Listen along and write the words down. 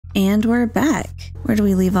And we're back. Where do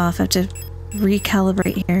we leave off? I have to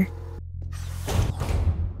recalibrate here.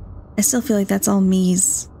 I still feel like that's all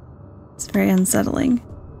me's. It's very unsettling.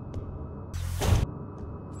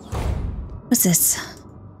 What's this?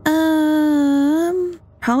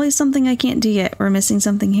 Probably something I can't do yet. We're missing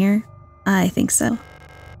something here. I think so.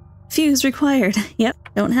 Fuse required. Yep,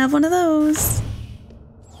 don't have one of those.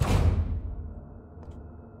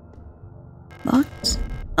 Locked?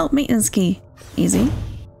 Oh, maintenance key. Easy.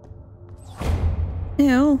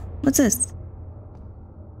 Ew, what's this?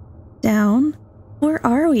 Down? Where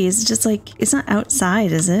are we? Is it just like, it's not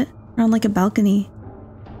outside, is it? We're on like a balcony.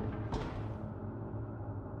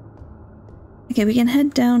 Okay, we can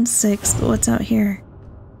head down 6, but what's out here?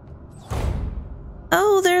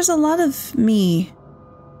 Oh, there's a lot of me.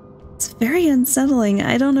 It's very unsettling.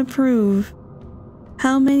 I don't approve.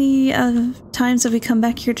 How many times have we come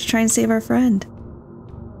back here to try and save our friend?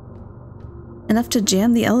 Enough to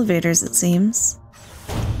jam the elevators, it seems.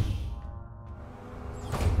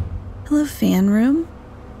 Hello, fan room.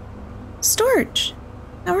 Storage.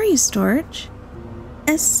 How are you, storage?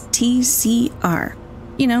 STCR.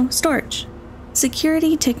 You know, storage.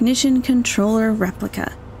 Security Technician Controller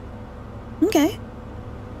Replika. Okay.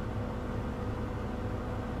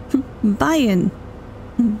 Buy-in.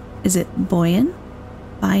 Is it buy-in?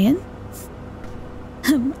 Buy-in?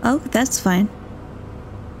 Oh, that's fine.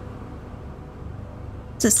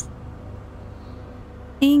 Just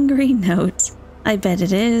angry note. I bet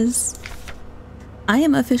it is. I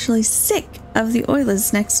am officially sick of the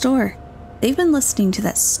Oilers next door. They've been listening to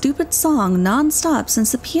that stupid song non-stop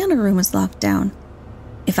since the piano room was locked down.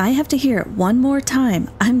 If I have to hear it one more time,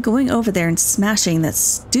 I'm going over there and smashing that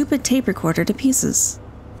stupid tape recorder to pieces.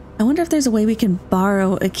 I wonder if there's a way we can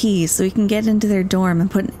borrow a key so we can get into their dorm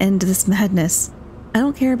and put an end to this madness. I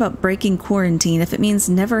don't care about breaking quarantine if it means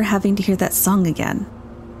never having to hear that song again.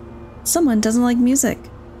 Someone doesn't like music.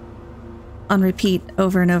 On repeat,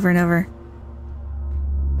 over and over and over.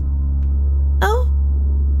 Oh!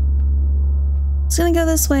 Just gonna go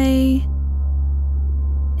this way.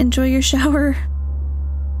 Enjoy your shower.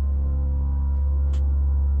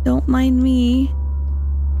 Don't mind me.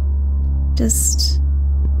 Just...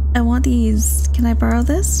 I want these. Can I borrow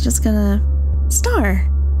this? Just gonna... Star!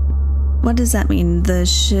 What does that mean?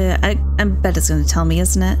 The I bet it's gonna tell me,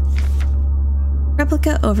 isn't it?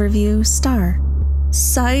 Replika overview, star.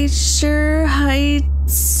 Seicher Heitzner.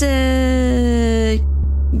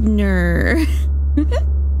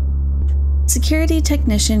 Security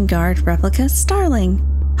Technician Guard Replika Starling.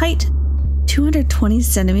 Height 220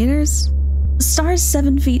 centimeters. The star is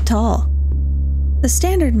 7 feet tall. The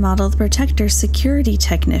standard model of Protektor security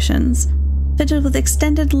technicians, fitted with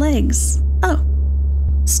extended legs. Oh.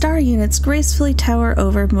 Star units gracefully tower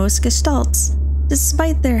over most gestalts.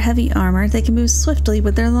 Despite their heavy armor, they can move swiftly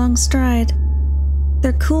with their long stride.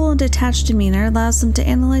 Their cool and detached demeanor allows them to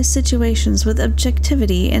analyze situations with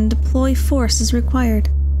objectivity and deploy force as required.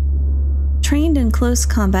 Trained in close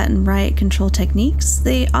combat and riot control techniques,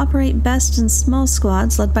 they operate best in small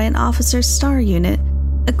squads led by an officer's star unit,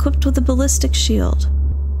 equipped with a ballistic shield.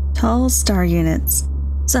 Tall star units.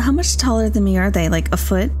 So how much taller than me are they? Like a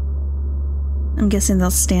foot? I'm guessing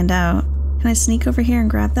they'll stand out. Can I sneak over here and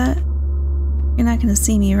grab that? You're not gonna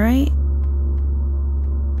see me, right?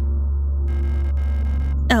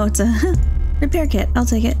 Oh, it's a repair kit. I'll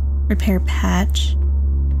take it. Repair patch.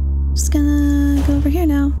 Just gonna go over here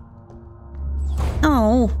now.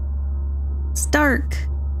 Oh, it's dark.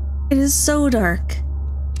 It is so dark.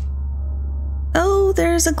 Oh,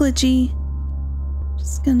 there's a glitchy.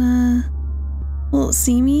 Just gonna... Will it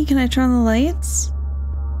see me? Can I turn on the lights?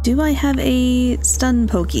 Do I have a stun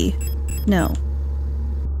pokey? No.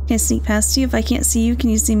 Can I sneak past you? If I can't see you, can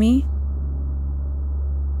you see me?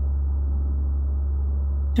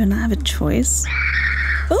 Do I not have a choice?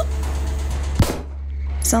 Oh!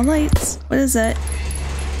 Saw lights. What is that?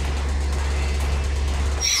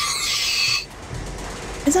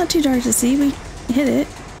 It's not too dark to see. We hit it.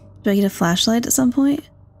 Do I get a flashlight at some point?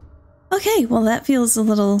 Okay, well that feels a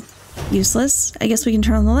little useless. I guess we can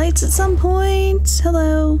turn on the lights at some point.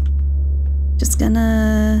 Hello. Just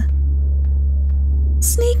gonna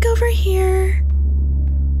sneak over here.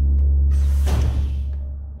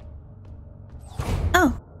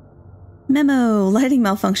 Oh. Memo. Lighting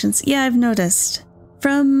malfunctions. Yeah, I've noticed.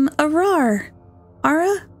 From Arar.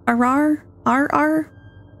 Ara? Arar? RR?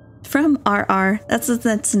 From RR. That's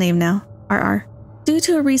the name now. RR. Due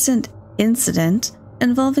to a recent incident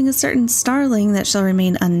involving a certain starling that shall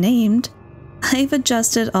remain unnamed, I've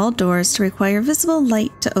adjusted all doors to require visible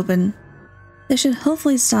light to open. This should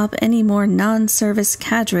hopefully stop any more non-service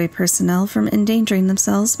cadre personnel from endangering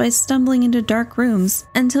themselves by stumbling into dark rooms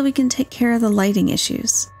until we can take care of the lighting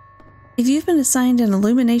issues. If you've been assigned an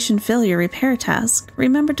illumination failure repair task,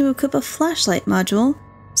 remember to equip a flashlight module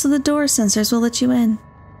so the door sensors will let you in.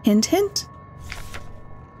 Hint, hint.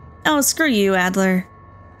 Oh, screw you, Adler.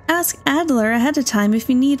 Ask Adler ahead of time if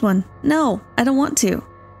you need one. No, I don't want to.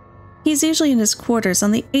 He's usually in his quarters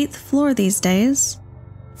on the 8th floor these days.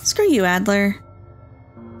 Screw you, Adler.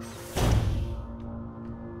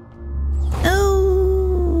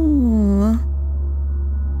 Oh.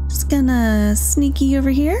 Just gonna sneaky over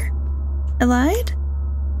here. I lied?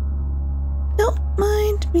 Don't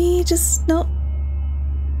mind me, just no.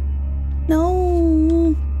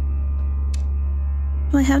 No.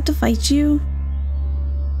 Do I have to fight you?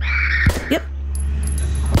 Yep.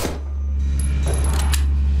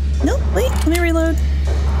 Nope, wait, let me reload.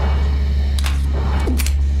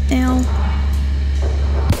 Ow.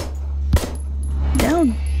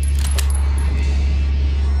 Down.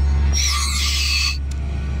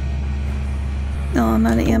 Oh, I'm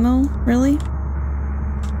out of ammo? Really?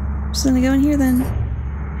 Just gonna go in here then.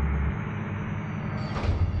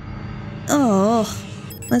 Oh,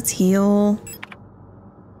 let's heal.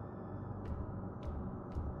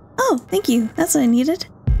 Oh, thank you. That's what I needed.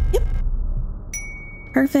 Yep.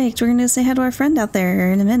 Perfect. We're gonna say hi to our friend out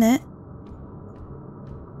there in a minute.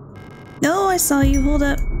 No, I saw you. Hold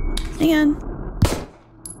up. Hang on.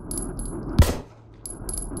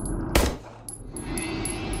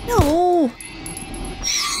 No!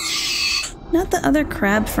 Not the other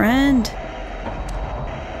crab friend.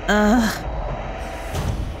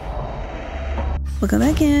 We'll go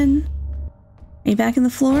back in. Are you back in the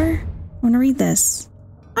floor? I want to read this.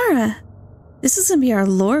 Ara! This is gonna be our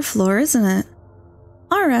lore floor, isn't it?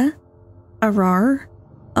 Ara. Arar.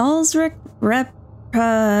 Alsric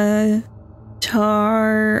Replikas.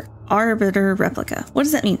 Arbiter Replika. What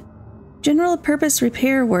does that mean? General purpose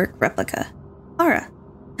repair work replica. Ara.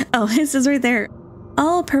 Oh, it says right there.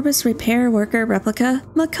 All purpose repair worker replica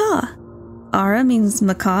macaw. Ara means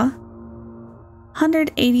macaw.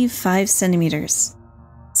 185 centimeters.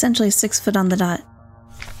 Essentially 6 foot on the dot.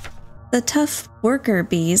 The tough worker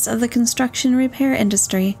bees of the construction repair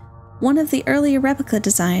industry, one of the earlier replica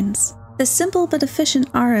designs. The simple but efficient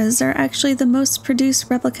Aras are actually the most produced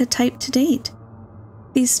replica type to date.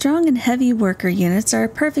 These strong and heavy worker units are a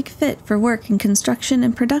perfect fit for work in construction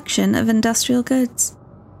and production of industrial goods.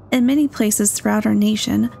 In many places throughout our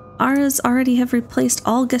nation, Aras already have replaced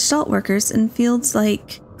all Gestalt workers in fields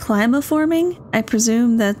like climaforming, I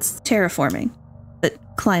presume that's terraforming, but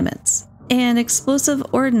climates, and explosive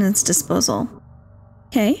ordnance disposal.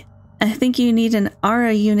 Okay, I think you need an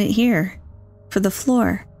Ara unit here for the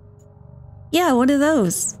floor. Yeah, what are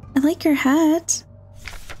those? I like your hat.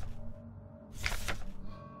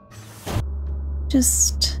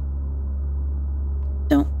 Just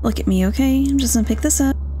don't look at me, okay? I'm just gonna pick this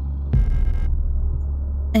up.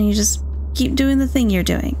 And you just keep doing the thing you're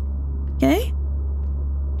doing. Okay?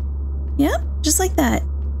 Yep, just like that.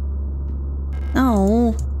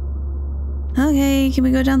 Oh. Okay, can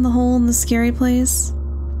we go down the hole in the scary place?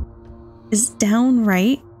 Is down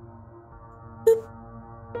right? Boop.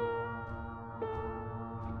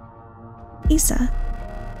 Isa.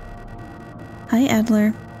 Hi,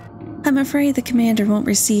 Adler. I'm afraid the commander won't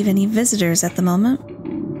receive any visitors at the moment.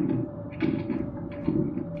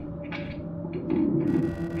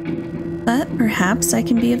 But perhaps I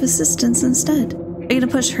can be of assistance instead. Are you gonna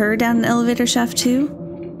push her down an elevator shaft too?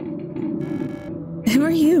 Who are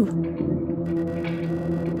you?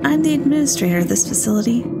 I'm the administrator of this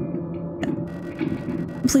facility.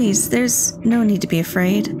 Please, there's no need to be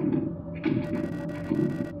afraid.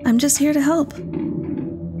 I'm just here to help.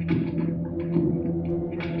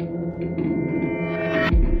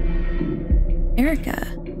 Erica.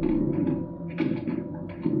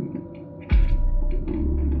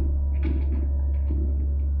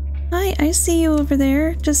 Hi, I see you over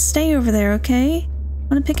there. Just stay over there, okay?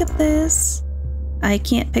 Wanna pick up this? I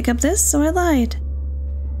can't pick up this, so I lied.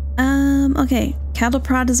 Okay. Cattle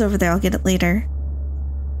prod is over there. I'll get it later.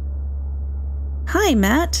 Hi,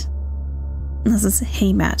 Matt. This is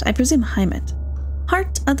hey, Matt. I presume hi, Matt.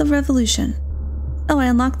 Heart of the Revolution. Oh, I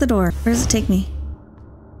unlocked the door. Where does it take me?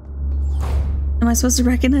 Am I supposed to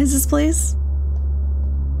recognize this place?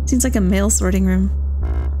 Seems like a mail sorting room.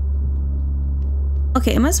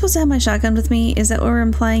 Okay, am I supposed to have my shotgun with me? Is that what we're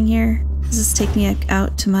implying here? Does this take me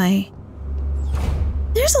out to my...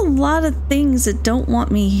 There's a lot of things that don't want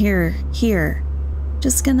me here.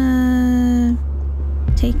 Just gonna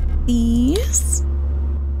take these.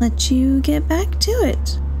 Let you get back to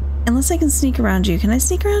it. Unless I can sneak around you. Can I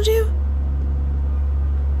sneak around you?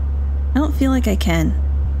 I don't feel like I can.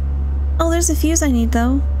 Oh, there's a fuse I need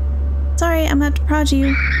though. Sorry, I'm gonna have to prod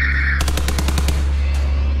you.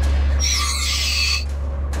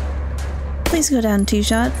 Please go down 2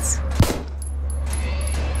 shots.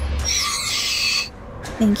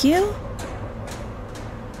 Thank you.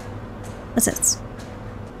 What's this?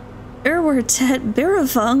 Erwertet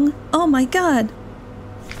Barafung? Oh my god.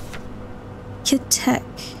 Kitek.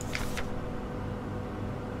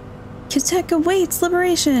 Kitek awaits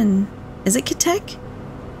liberation. Is it Kitek?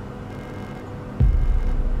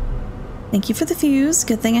 Thank you for the fuse.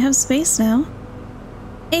 Good thing I have space now.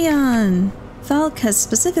 Aeon. Falk has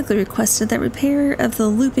specifically requested that repair of the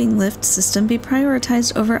looping lift system be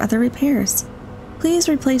prioritized over other repairs. Please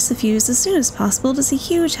replace the fuse as soon as possible. It's a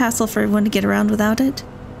huge hassle for everyone to get around without it.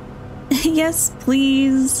 Yes,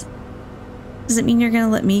 please. Does it mean you're gonna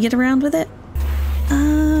let me get around with it?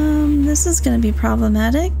 This is gonna be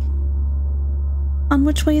problematic. On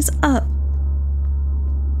which way is up?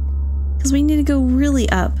 Because we need to go really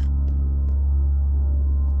up.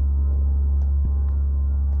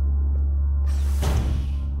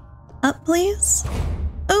 Up, please?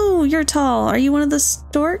 Oh, you're tall. Are you one of the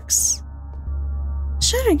storks?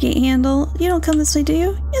 Shuttergate handle. You don't come this way, do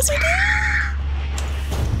you? Yes, I do.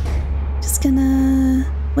 Just gonna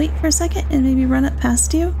wait for a second and maybe run up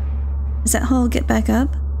past you. Is that how I'll get back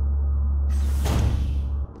up?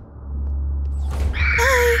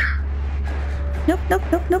 Hi! Nope, nope,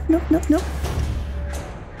 nope, nope, nope, nope, nope.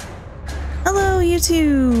 Hello, you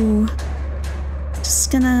two.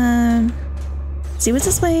 Just gonna see what's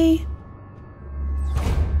this way.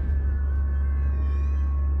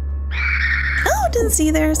 Oh, didn't see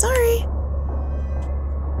you there, sorry.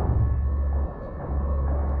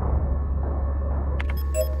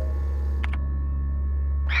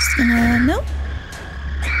 Just gonna, nope.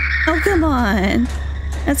 Oh, come on.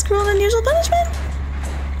 That's cruel and unusual punishment?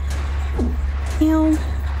 Ew.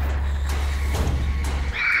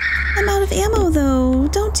 I'm out of ammo though,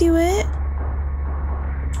 don't do it.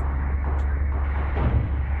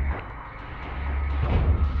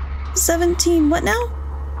 $17, what now?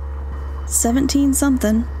 17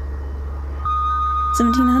 something.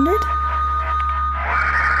 1700?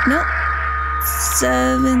 Nope.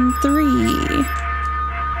 73.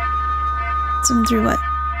 73 what?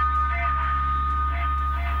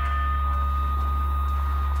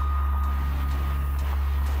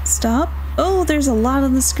 Stop. Oh, there's a lot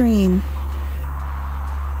on the screen.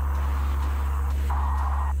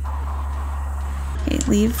 Okay,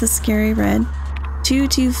 leave the scary red.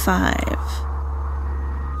 225.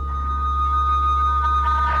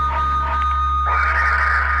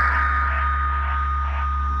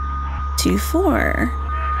 Two, 4.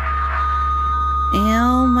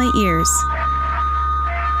 Ow, my ears.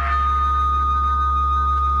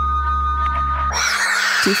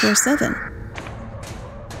 247.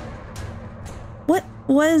 What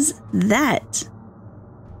was that?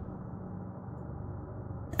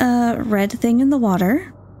 Red thing in the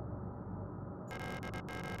water.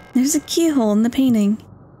 There's a keyhole in the painting.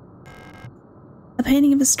 A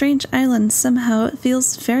painting of a strange island. Somehow it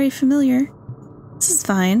feels very familiar. This is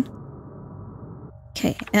fine.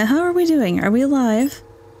 Okay, how are we doing? Are we alive?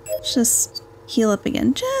 Let's just heal up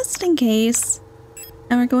again, just in case.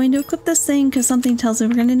 And we're going to equip this thing because something tells me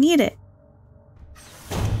we're going to need it.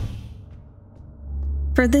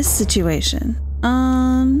 For this situation.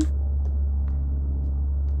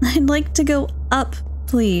 I'd like to go up,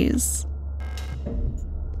 please.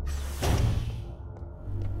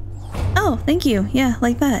 Oh, thank you. Yeah,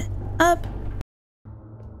 like that. Up.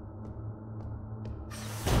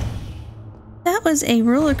 That was a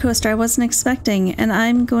roller coaster I wasn't expecting, and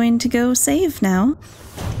I'm going to go save now,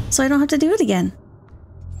 so I don't have to do it again.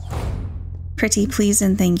 Pretty please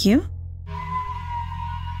and thank you.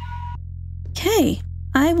 Okay,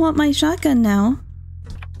 I want my shotgun now.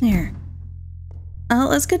 There.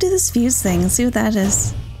 Let's go do this fuse thing and see what that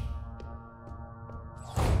is.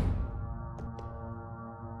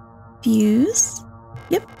 Fuse?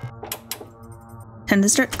 Yep. Time to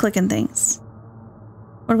start clicking things.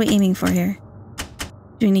 What are we aiming for here?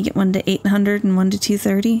 Do we need to get one to 800 and one to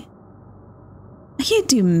 230? I can't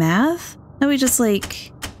do math. How do we just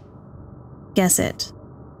like guess it?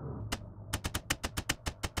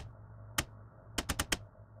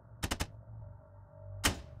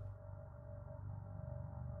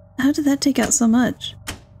 How did that take out so much?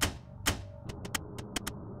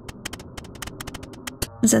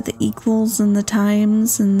 Is that the equals and the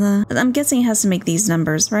times and the... I'm guessing it has to make these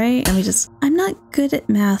numbers, right? And we just... I'm not good at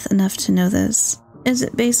math enough to know this. Is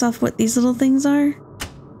it based off what these little things are?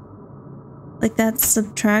 Like that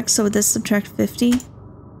subtract, so would this subtract 50?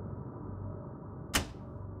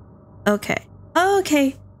 Okay.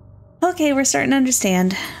 Okay. Okay, we're starting to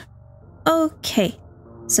understand. Okay.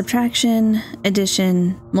 Subtraction,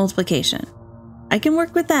 addition, multiplication. I can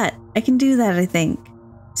work with that. I can do that, I think.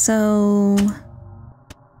 So...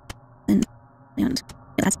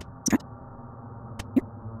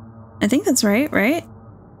 I think that's right, right?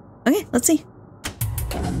 Okay, let's see.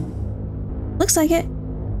 Looks like it.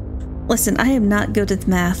 Listen, I am not good at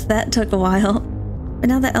math. That took a while. But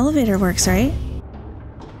now the elevator works, right?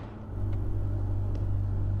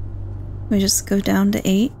 We just go down to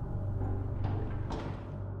 8.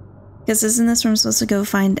 Because isn't this where I'm supposed to go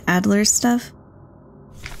find Adler's stuff?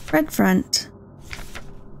 Red front.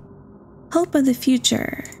 Hope of the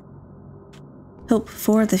future. Hope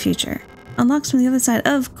for the future. Unlocks from the other side.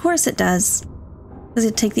 Of course it does. Because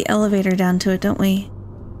we take the elevator down to it, don't we?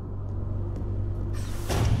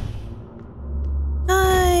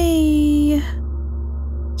 Hi.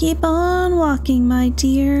 Keep on walking, my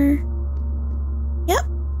dear. Yep.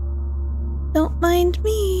 Don't mind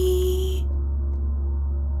me.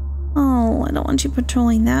 Oh, I don't want you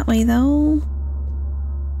patrolling that way, though.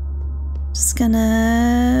 Just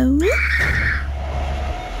gonna...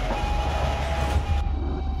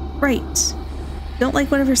 Right. Don't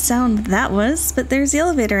like whatever sound that was, but there's the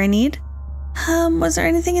elevator I need. Was there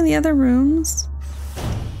anything in the other rooms?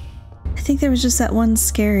 I think there was just that one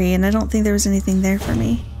scary, and I don't think there was anything there for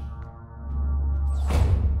me.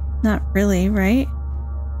 Not really, right?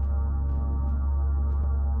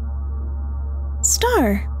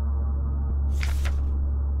 Star!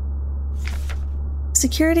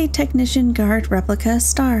 Security Technician Guard Replica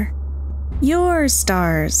Star. Your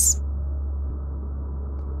stars.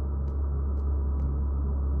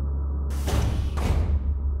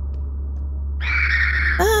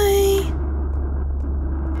 Bye!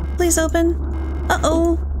 Please open.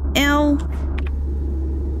 Uh-oh. Ow.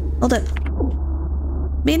 Hold up.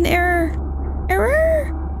 Made an error.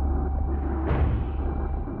 Error?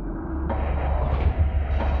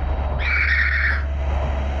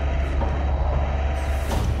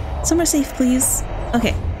 Somewhere safe, please.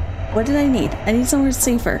 Okay. What did I need? I need somewhere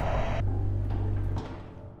safer.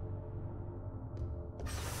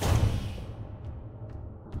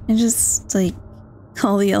 And just, like,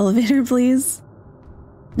 call the elevator, please.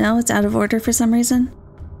 No, it's out of order for some reason.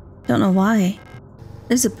 Don't know why.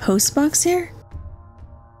 There's a post box here?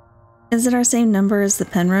 Is it our same number as the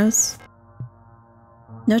Penrose?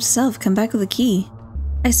 Note to self, come back with a key.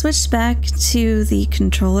 I switched back to the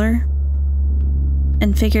controller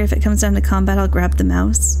and figure if it comes down to combat, I'll grab the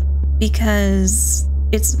mouse. Because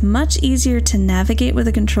it's much easier to navigate with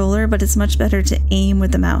a controller, but it's much better to aim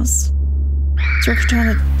with the mouse. So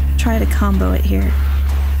we're try to combo it here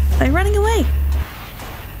by running away.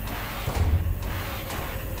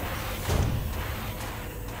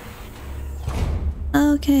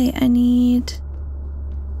 Okay, I need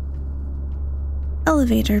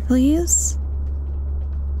elevator, please.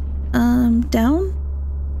 Down?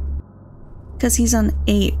 Because he's on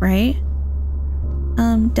 8, right?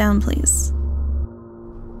 Down, please.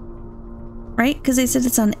 Right? Because they said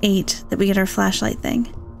it's on 8 that we get our flashlight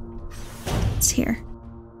thing. It's here.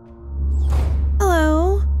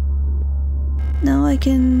 Hello? Now I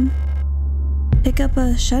can pick up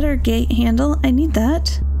a shutter gate handle. I need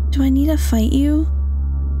that. Do I need to fight you?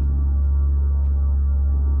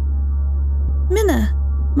 Mina.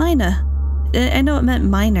 I know it meant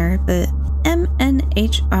minor, but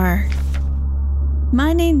MNHR.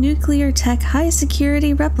 Mining Nuclear Tech High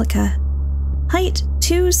Security Replica. Height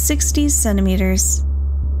 260 centimeters.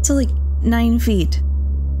 So like 9 feet.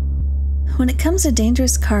 When it comes to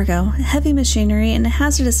dangerous cargo, heavy machinery, and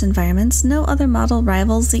hazardous environments, no other model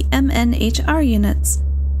rivals the MNHR units,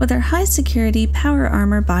 with their high-security power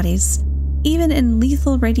armor bodies. Even in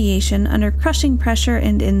lethal radiation, under crushing pressure,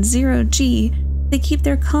 and in zero-G, they keep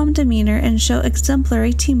their calm demeanor and show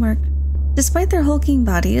exemplary teamwork. Despite their hulking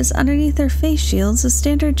bodies, underneath their face shields, a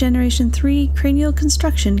standard Generation 3 cranial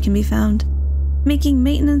construction can be found, making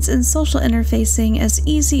maintenance and social interfacing as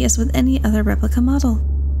easy as with any other replica model.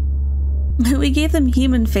 We gave them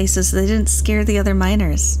human faces so they didn't scare the other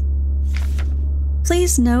miners.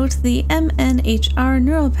 Please note the MNHR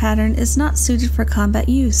neural pattern is not suited for combat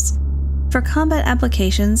use. For combat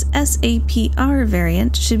applications, SAPR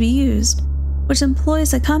variant should be used, which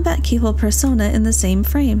employs a combat-capable persona in the same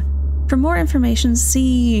frame. For more information,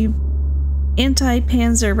 see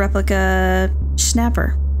Anti-Panzer Replica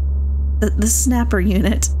Snapper. The Snapper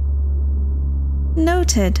unit.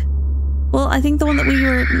 Noted. Well, I think the one that we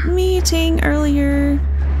were meeting earlier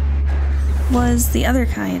was the other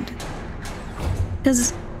kind.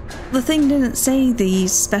 Because the thing didn't say the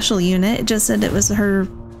special unit, it just said it was her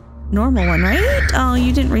normal one, right? Oh,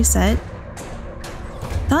 you didn't reset.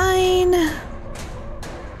 Fine.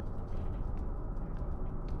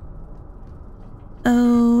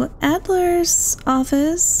 Oh, Adler's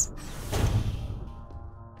office.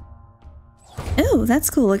 Oh, that's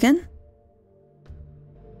cool looking.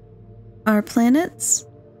 Our planets.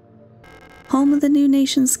 Home of the new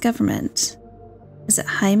nation's government. Is it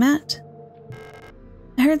Heimat?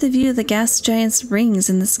 I heard the view of the gas giant's rings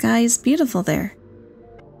in the sky is beautiful there.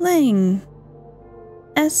 Lang.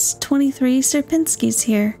 S23 Sierpinski's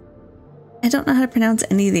here. I don't know how to pronounce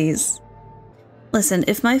any of these. Listen,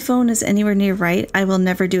 if my phone is anywhere near right, I will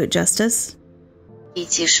never do it justice.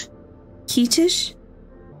 Kitish. Kitish?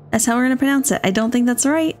 That's how we're going to pronounce it. I don't think that's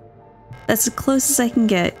right. That's the closest I can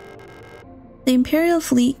get. The Imperial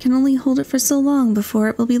fleet can only hold it for so long before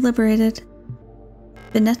it will be liberated.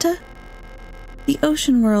 Veneta? The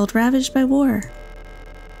ocean world ravaged by war.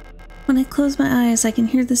 When I close my eyes, I can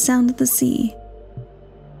hear the sound of the sea.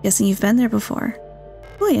 Guessing you've been there before.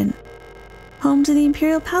 Boyan. Home to the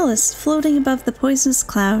Imperial Palace, floating above the poisonous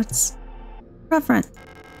clouds. Front.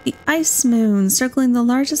 The ice moon circling the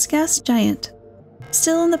largest gas giant.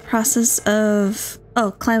 Still in the process of...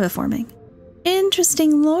 oh, climate forming.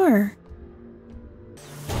 Interesting lore.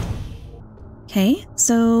 Okay,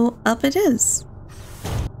 so up it is.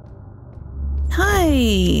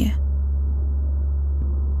 Hi!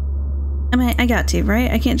 I mean, I got to, right?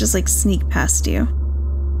 I can't just like sneak past you.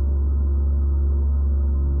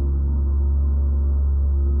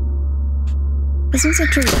 This one's a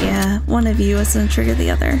trigger. Yeah, one of you is gonna trigger the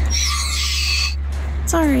other.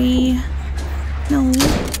 Sorry. No.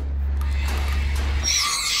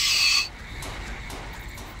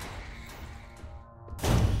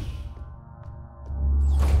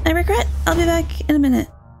 I regret. I'll be back in a minute.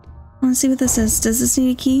 I want to see what this is. Does this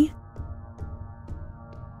need a key?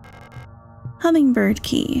 Hummingbird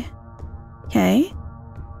key. Okay.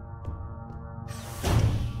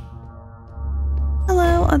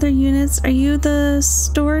 Hello, other units. Are you the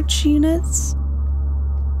storage units?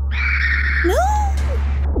 No!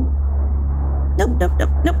 Nope, nope, nope,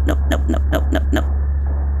 nope, nope, nope, nope, nope, nope, nope.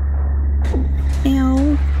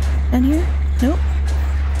 Ow. Down here? Nope.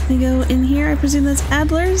 We go in here. I presume that's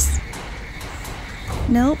Adler's?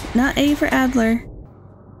 Nope, not A for Adler.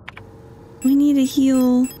 We need a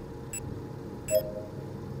heal.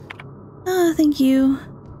 Ah, thank you.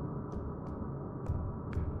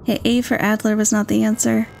 Okay, A for Adler was not the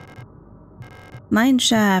answer.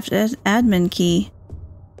 Mineshaft, admin key.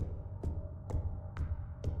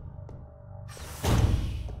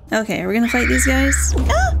 Okay, are we gonna fight these guys?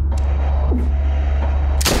 Ah!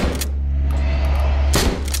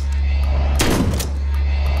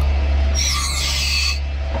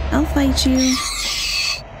 I'll fight you.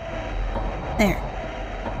 There.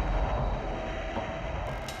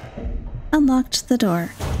 Unlocked the door.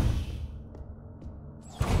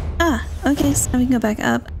 Ah, okay, so now we can go back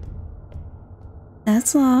up.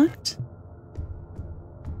 That's locked.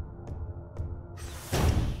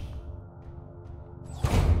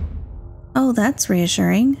 Oh, that's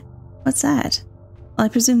reassuring. What's that? Well, I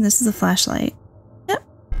presume this is a flashlight. Yep.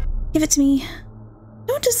 Give it to me.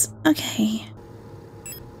 Don't just... okay.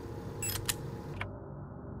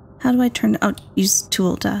 How do I turn... oh, use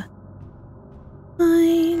tool, duh.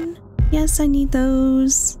 Fine. Yes, I need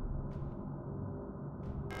those.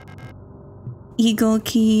 Eagle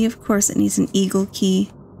key. Of course it needs an eagle key.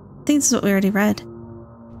 I think this is what we already read.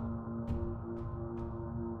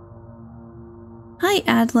 Hi,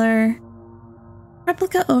 Adler.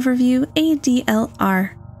 Replika overview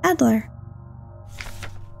ADLR. Adler.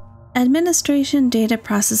 Administration, data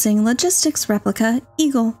processing, logistics replica,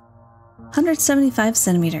 Eagle. 175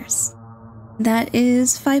 centimeters. That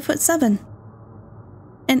is 5'7".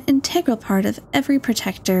 An integral part of every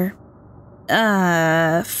Protektor.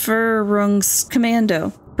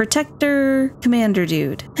 Commando. Protector commander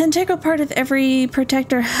dude. An integral part of every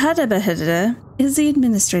Protektor Hadabahada is the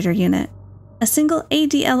administrator unit. A single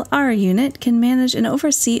ADLR unit can manage and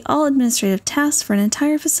oversee all administrative tasks for an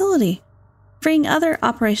entire facility, freeing other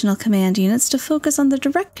operational command units to focus on the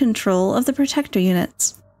direct control of the Protektor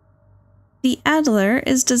units. The Adler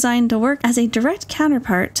is designed to work as a direct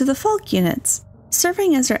counterpart to the Folk units,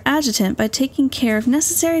 serving as their adjutant by taking care of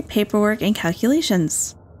necessary paperwork and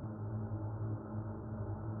calculations.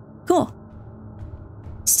 Cool.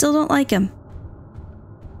 Still don't like him.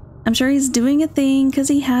 I'm sure he's doing a thing because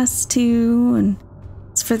he has to, and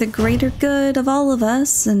it's for the greater good of all of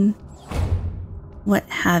us, and what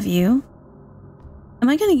have you. Am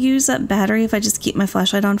I going to use that battery if I just keep my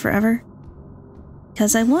flashlight on forever?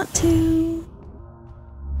 Because I want to.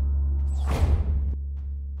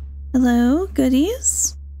 Hello,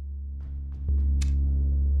 goodies?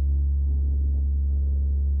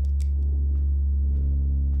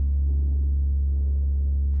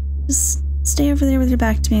 Just stay over there with your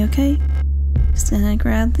back to me, okay? Just gonna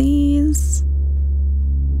grab these.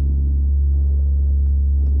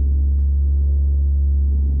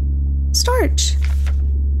 Storage.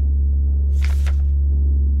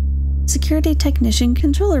 Security Technician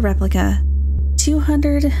Controller Replica.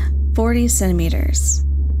 240 centimeters.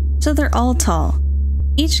 So they're all tall.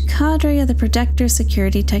 Each cadre of the Protektor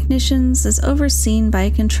security technicians is overseen by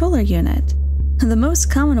a controller unit, the most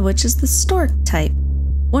common of which is the stork type.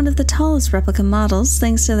 One of the tallest replica models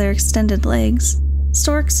thanks to their extended legs.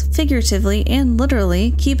 Storks, figuratively and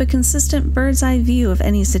literally, keep a consistent bird's-eye view of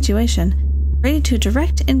any situation, ready to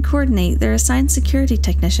direct and coordinate their assigned security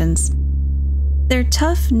technicians. Their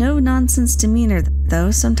tough, no-nonsense demeanor,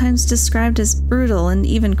 though sometimes described as brutal and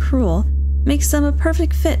even cruel, makes them a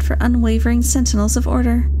perfect fit for unwavering sentinels of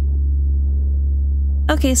order.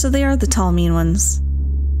 Okay, so they are the tall, mean ones.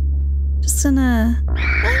 Just gonna...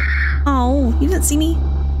 Oh, you didn't see me?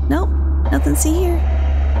 Nope, nothing to see here.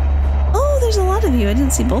 Oh, there's a lot of you. I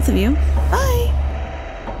didn't see both of you. Bye!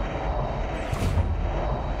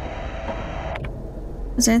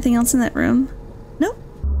 Was there anything else in that room? Nope.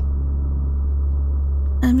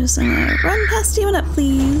 I'm just gonna run past you and up,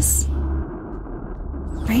 please.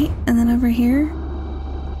 Right, and then over here.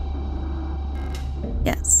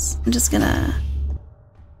 Yes, I'm just gonna...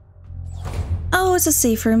 Oh, it's a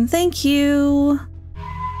safe room. Thank you.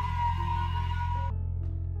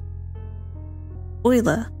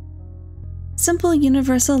 Euler. Simple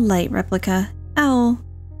universal light replica. Owl.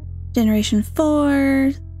 Generation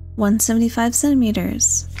 4. 175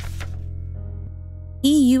 centimeters.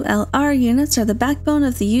 EULR units are the backbone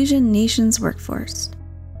of the Asian nation's workforce.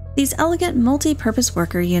 These elegant multi-purpose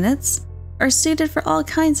worker units are suited for all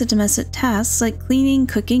kinds of domestic tasks like cleaning,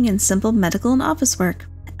 cooking, and simple medical and office work.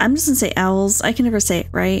 I'm just gonna say owls, I can never say it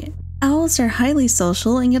right. Owls are highly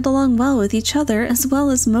social and get along well with each other as well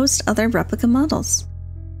as most other replica models.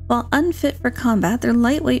 While unfit for combat, their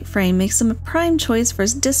lightweight frame makes them a prime choice for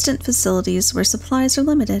distant facilities where supplies are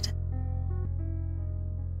limited.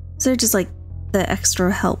 So they're just like the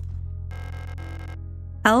extra help.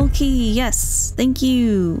 Owl key, yes, thank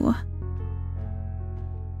you.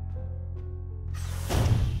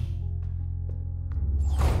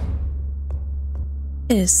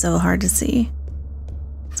 It is so hard to see.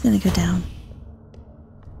 It's gonna go down.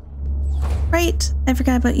 Right, I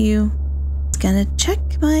forgot about you. It's gonna check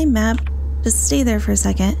my map. Just stay there for a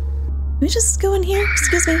second. Can we just go in here?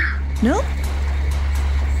 Excuse me. Nope.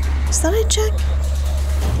 Just thought I'd check.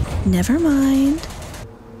 Never mind.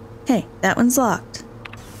 Hey, that one's locked.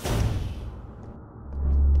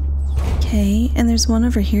 Okay, and there's one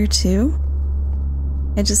over here too.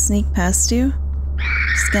 I just sneak past you.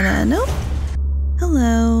 Just gonna, nope.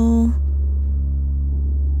 Hello.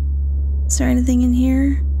 Is there anything in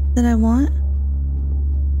here that I want?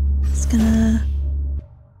 Just gonna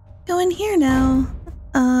go in here now.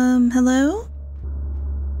 Hello?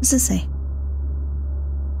 What does this say?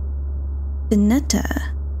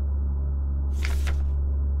 Veneta.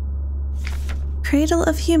 Cradle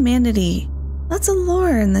of Humanity. Lots of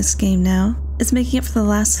lore in this game now. It's making it for the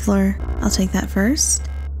last floor. I'll take that first.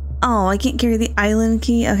 Oh, I can't carry the island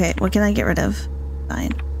key? Okay, what can I get rid of?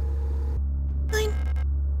 Fine. Fine.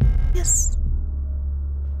 Yes.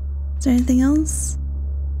 Is there anything else?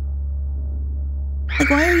 Like,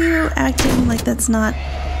 why are you acting like that's not...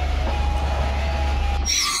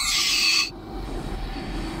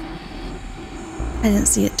 I didn't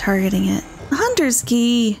see it targeting it. A hunter's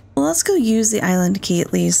key! Well, let's go use the island key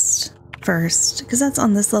at least first, because that's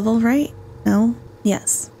on this level, right? No?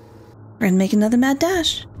 Yes. We're gonna make another mad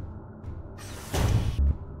dash.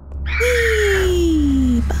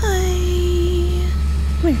 Whee! Bye!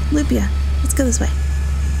 Come here, Lupia. Let's go this way.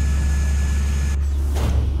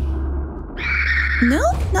 No,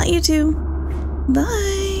 not you two.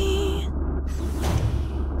 Bye!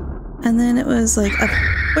 And then it was like up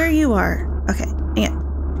where you are. Okay, hang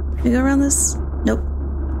on. Can we go around this? Nope.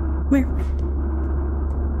 Come here.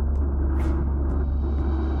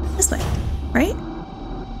 This way, right?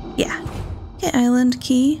 Yeah. Okay, island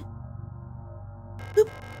key. Boop.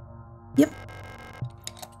 Yep.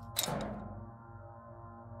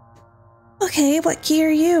 Okay, what key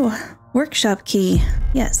are you? Workshop key.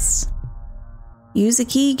 Yes. Use a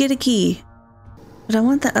key, get a key. But I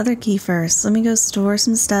want the other key first. Let me go store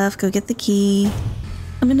some stuff, go get the key.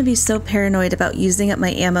 I'm gonna be so paranoid about using up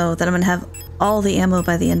my ammo that I'm gonna have all the ammo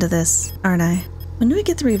by the end of this, aren't I? When do we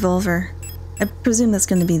get the revolver? I presume that's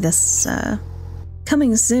gonna be this,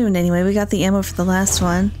 coming soon anyway. We got the ammo for the last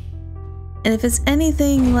one. And if it's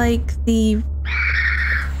anything like the...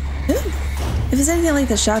 Ooh. If it's anything like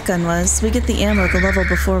the shotgun was, we get the ammo at the level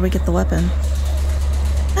before we get the weapon.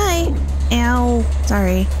 Hi! Ow.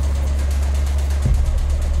 Sorry.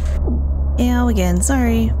 Ow again.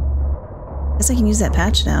 Sorry. Guess I can use that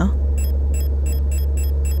patch now.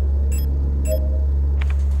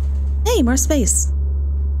 Hey, more space.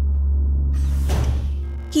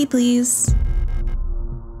 Key, please.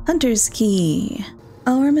 Hunter's key.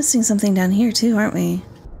 Oh, we're missing something down here too, aren't we?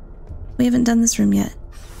 We haven't done this room yet.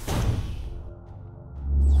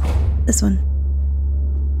 This one.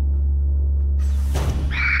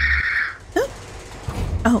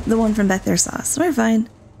 Oh, the one from back there saw us. We're fine.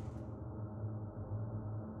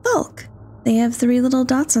 Folk. They have 3 little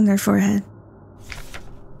dots on their forehead.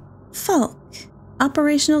 Folk.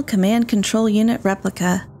 Operational Command Control Unit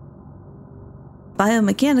Replika.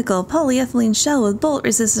 Biomechanical polyethylene shell with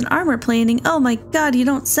bolt-resistant armor plating. Oh my god, you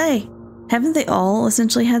don't say. Haven't they all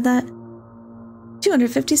essentially had that?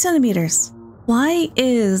 250 centimeters. Why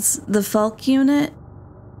is the Folk unit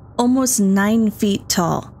almost 9 feet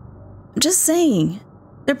tall? I'm just saying.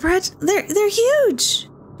 They're huge.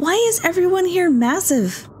 Why is everyone here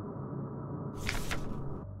massive?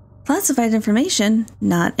 Classified information?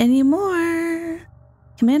 Not anymore.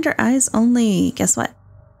 Commander eyes only. Guess what?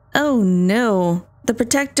 Oh no. The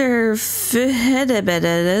Protektor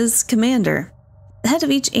is commander. The head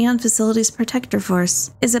of each Aeon facility's Protektor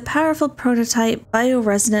force is a powerful prototype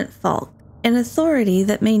bioresonant Folk, an authority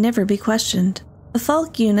that may never be questioned. The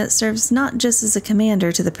Folk unit serves not just as a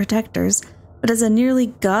commander to the Protektors, but as a nearly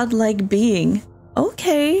godlike being.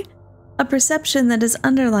 Okay. A perception that is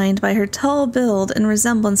underlined by her tall build and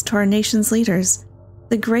resemblance to our nation's leaders,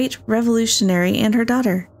 the Great Revolutionary and her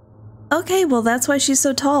daughter. Okay, well that's why she's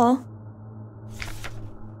so tall.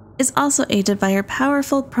 Is also aided by her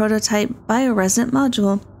powerful prototype bioresonance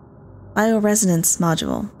module.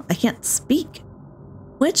 I can't speak.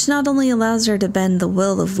 Which not only allows her to bend the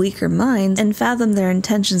will of weaker minds and fathom their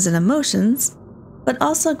intentions and emotions, but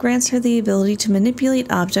also grants her the ability to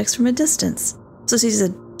manipulate objects from a distance. So she's a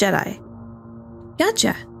Jedi.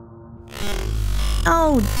 Gotcha.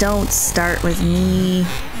 Oh, don't start with me.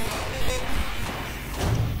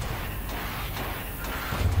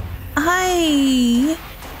 Hi!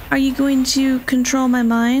 Are you going to control my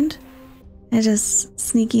mind? I just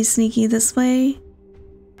sneaky this way.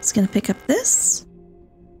 Just gonna pick up this.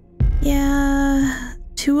 Yeah,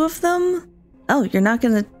 2 of them? Oh, you're not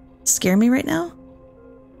gonna scare me right now?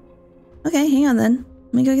 Okay, hang on then.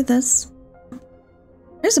 Let me go get this.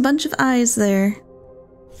 There's a bunch of eyes there.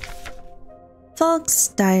 Folk's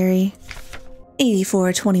Diary.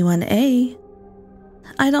 8421A.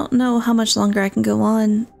 I don't know how much longer I can go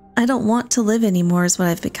on. I don't want to live anymore is what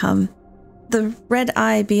I've become. The red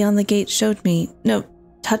eye beyond the gate showed me, no,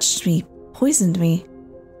 touched me, poisoned me.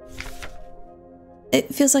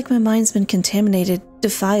 It feels like my mind's been contaminated,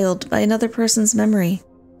 defiled by another person's memory.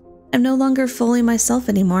 I'm no longer fully myself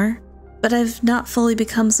anymore, but I've not fully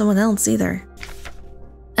become someone else either.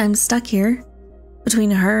 I'm stuck here,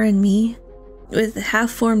 between her and me, with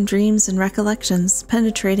half-formed dreams and recollections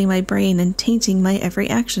penetrating my brain and tainting my every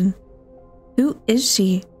action. Who is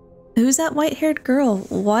she? Who's that white-haired girl?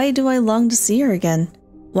 Why do I long to see her again?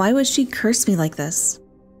 Why would she curse me like this?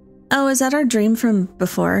 Oh, is that our dream from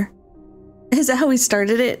before? Is that how we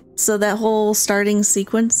started it? So that whole starting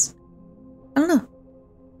sequence? I don't know.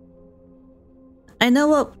 I know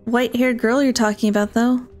what white-haired girl you're talking about,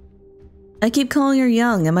 though. I keep calling her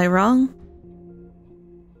young. Am I wrong?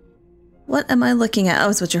 What am I looking at? Oh,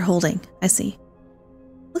 it's what you're holding. I see.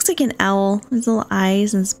 Looks like an owl with little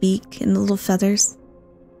eyes and its beak and little feathers.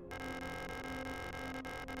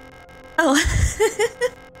 Oh,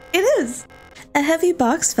 it is. A heavy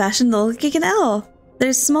box fashioned to look like an owl.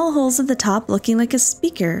 There's small holes at the top looking like a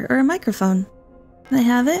speaker or a microphone. Can I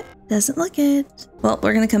have it? Doesn't look it. Well,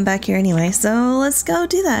 we're gonna come back here anyway, so let's go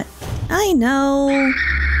do that. I know.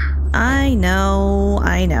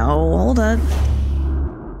 Hold up.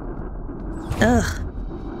 Ugh.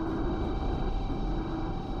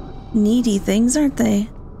 Needy things, aren't they?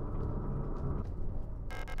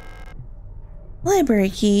 Library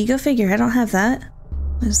key, go figure, I don't have that.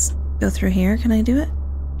 Let's go through here, can I do it?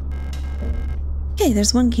 Okay,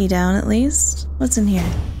 there's one key down at least. What's in here?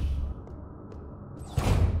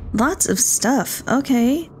 Lots of stuff,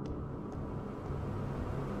 okay.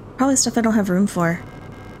 Probably stuff I don't have room for.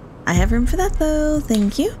 I have room for that though,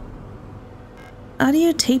 thank you.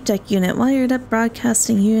 Audio tape deck unit, wired up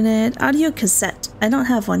broadcasting unit, audio cassette. I don't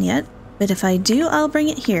have one yet, but if I do, I'll bring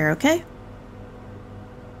it here, okay?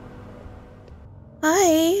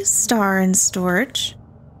 Hi, Star and Storage.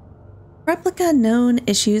 Replika Known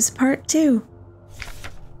Issues Part 2.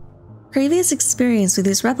 Previous experience with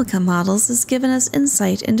these replica models has given us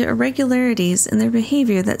insight into irregularities in their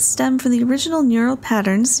behavior that stem from the original neural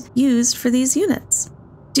patterns used for these units.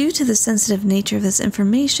 Due to the sensitive nature of this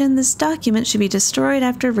information, this document should be destroyed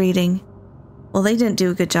after reading. Well, they didn't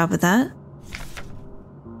do a good job with that.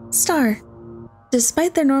 Star.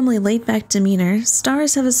 Despite their normally laid-back demeanor,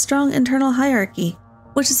 stars have a strong internal hierarchy,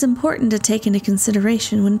 which is important to take into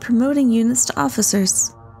consideration when promoting units to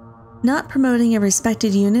officers. Not promoting a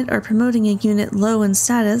respected unit or promoting a unit low in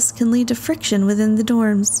status can lead to friction within the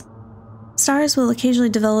dorms. Stars will occasionally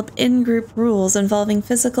develop in-group rules involving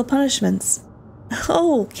physical punishments.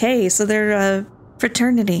 Okay, so they're a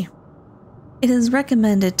fraternity. It is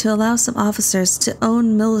recommended to allow some officers to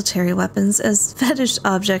own military weapons as fetish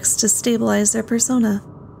objects to stabilize their persona.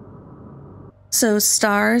 So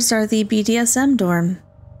stars are the BDSM dorm,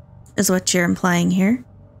 is what you're implying here.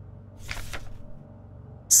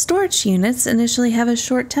 Storage units initially have a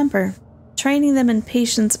short temper. Training them in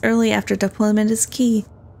patience early after deployment is key,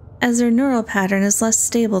 as their neural pattern is less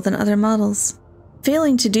stable than other models.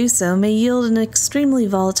 Failing to do so may yield an extremely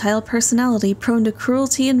volatile personality prone to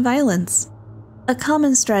cruelty and violence. A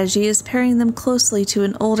common strategy is pairing them closely to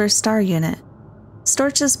an older star unit.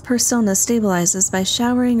 Storch's persona stabilizes by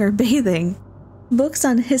showering or bathing. Books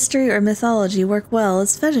on history or mythology work well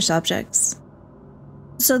as fetish objects.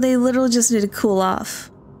 So they literally just need to cool off.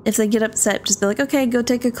 If they get upset, just be like, okay, go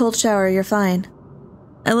take a cold shower, you're fine.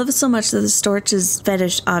 I love it so much that the Storch's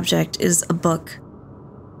fetish object is a book.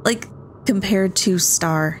 Like, compared to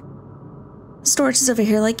Star. Storch is over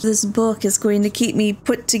here like, this book is going to keep me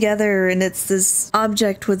put together and it's this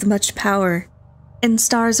object with much power. And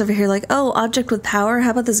Star's over here like, oh, object with power? How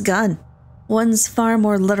about this gun? One's far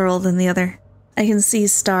more literal than the other. I can see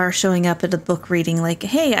Star showing up at a book reading like,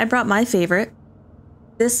 hey, I brought my favorite.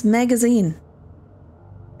 This magazine.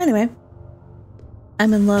 Anyway,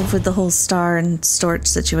 I'm in love with the whole Star and Storch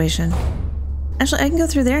situation. Actually, I can go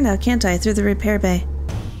through there now, can't I? Through the repair bay.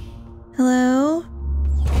 Hello?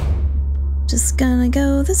 Just gonna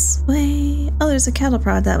go this way. Oh, there's a cattle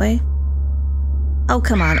prod that way. Oh,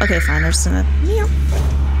 come on. Okay, fine. I'm just gonna...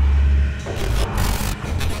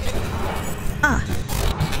 Ah.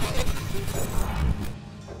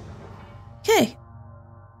 Okay.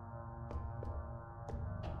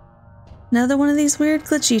 Another one of these weird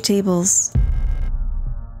glitchy tables.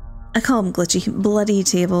 I call them glitchy, bloody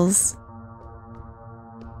tables.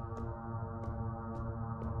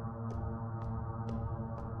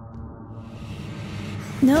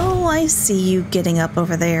 No, I see you getting up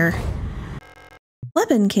over there.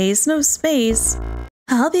 Weapon case, no space.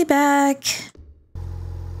 I'll be back.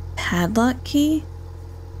 Padlock key?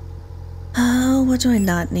 Oh, what do I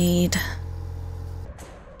not need?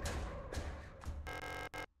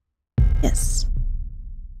 Yes.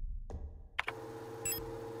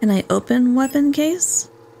 Can I open weapon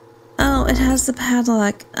case? Oh, it has the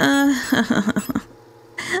padlock. I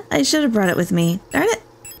should have brought it with me. Darn it.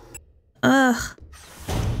 Ugh.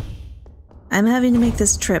 I'm having to make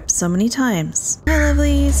this trip so many times. Hi,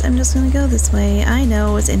 lovelies. I'm just gonna go this way. I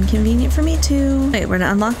know it's inconvenient for me too. Wait, we're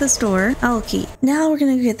gonna unlock this door. Oh, key. Now we're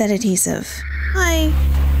gonna get that adhesive. Hi.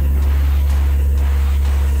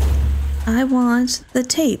 I want the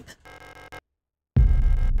tape.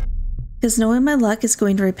 Because knowing my luck is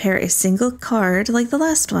going to repair a single card like the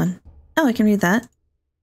last one. Oh, I can read that.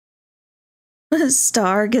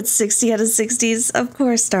 Star gets 60 out of 60s. Of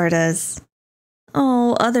course Star does.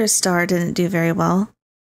 Oh, other Star didn't do very well.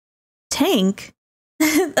 Tank?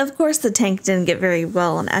 Of course the tank didn't get very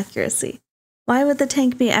well on accuracy. Why would the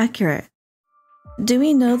tank be accurate? Do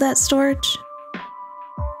we know that, Storch?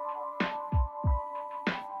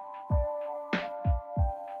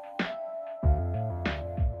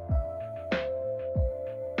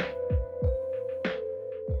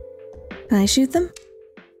 Can I shoot them?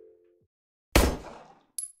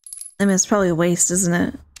 I mean, it's probably a waste, isn't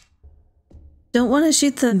it? Don't want to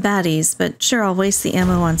shoot the baddies, but sure, I'll waste the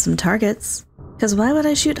ammo on some targets. Because why would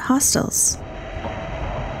I shoot hostiles?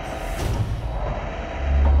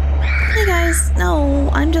 Hey guys, no,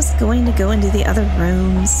 I'm just going to go into the other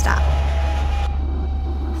room. Stop.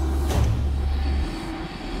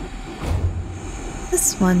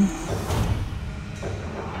 This one.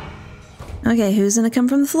 Okay, who's gonna come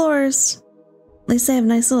from the floors? At least they have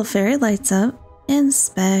nice little fairy lights up.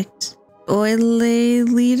 Inspect. Oile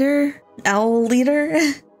leader? Owl leader?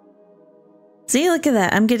 See, look at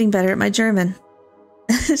that. I'm getting better at my German.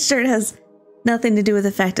 Sure, it has nothing to do with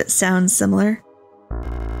the fact it sounds similar.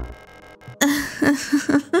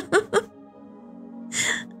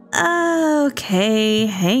 Okay,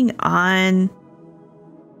 hang on.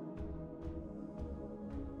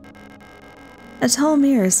 A tall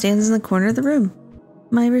mirror stands in the corner of the room.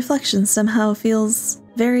 My reflection somehow feels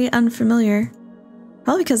very unfamiliar.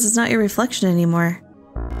 Probably because it's not your reflection anymore.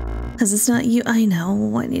 Because it's not you. I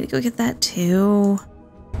know, I need to go get that too.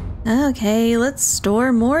 Okay, let's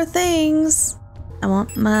store more things. I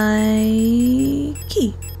want my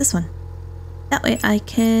key, this one. That way I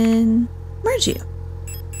can merge you.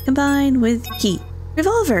 Combine with key.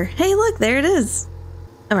 Revolver, hey look, there it is.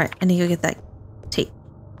 All right, I need to go get that tape.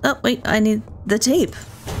 Oh wait, I need the tape.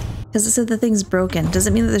 Because it said the thing's broken. Does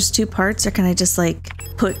it mean that there's two parts, or can I just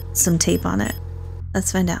like put some tape on it?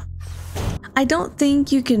 Let's find out. I don't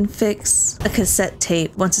think you can fix a cassette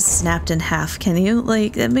tape once it's snapped in half, can you?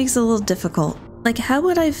 Like, it makes it a little difficult. Like, how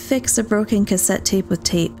would I fix a broken cassette tape with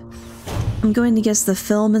tape? I'm going to guess the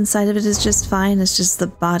film inside of it is just fine, it's just the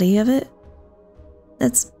body of it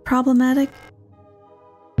that's problematic.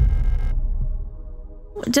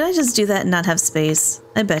 Did I just do that and not have space?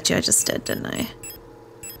 I bet you I just did, didn't I?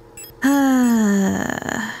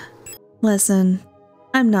 Listen,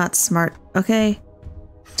 I'm not smart, okay?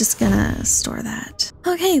 Just gonna store that.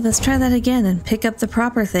 Okay, let's try that again and pick up the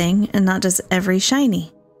proper thing and not just every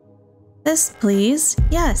shiny. This, please.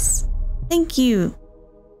 Yes. Thank you.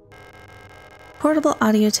 Portable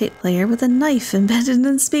audio tape player with a knife embedded in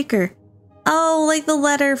the speaker. Oh, like the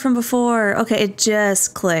letter from before. Okay, it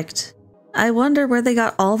just clicked. I wonder where they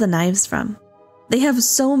got all the knives from. They have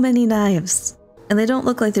so many knives. And they don't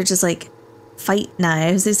look like they're just like fight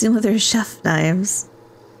knives. They seem like they're chef knives.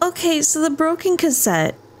 Okay, so the broken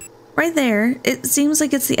cassette, right there, it seems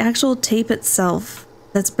like it's the actual tape itself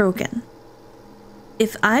that's broken.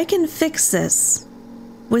 If I can fix this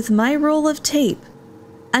with my roll of tape,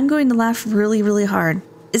 I'm going to laugh really, really hard.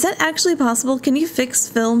 Is that actually possible? Can you fix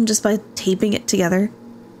film just by taping it together?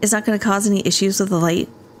 It's not going to cause any issues with the light,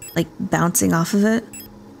 like bouncing off of it.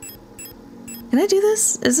 Can I do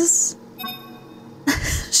this? Is this...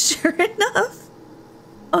 Sure enough.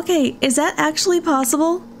 Okay, is that actually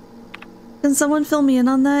possible? Can someone fill me in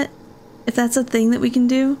on that? If that's a thing that we can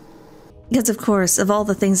do? Because of course, of all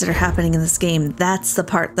the things that are happening in this game, that's the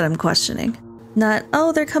part that I'm questioning. Not,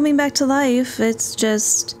 oh, they're coming back to life. It's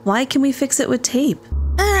just, why can we fix it with tape?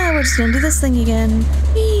 We're just gonna do this thing again.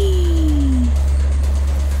 Whee!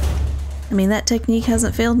 I mean, that technique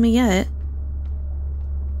hasn't failed me yet.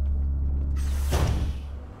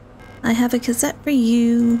 I have a cassette for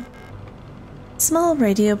you. Small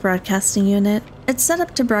radio broadcasting unit. It's set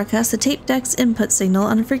up to broadcast the tape deck's input signal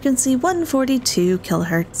on a frequency 142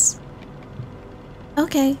 kilohertz.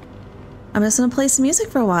 Okay, I'm just gonna play some music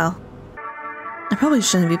for a while. I probably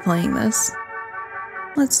shouldn't be playing this.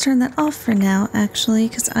 Let's turn that off for now, actually,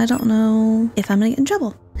 because I don't know if I'm gonna get in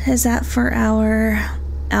trouble. Is that for our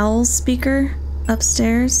owl speaker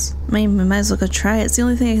upstairs? I mean, we might as well go try it. It's the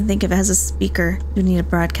only thing I can think of as a speaker. Do we need to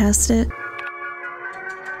broadcast it?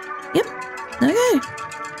 Yep. Okay.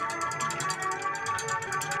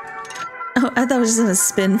 Oh, I thought it was just gonna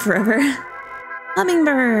spin forever.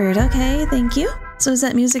 Hummingbird. Okay, thank you. So is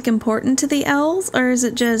that music important to the owls, or is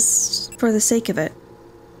it just for the sake of it?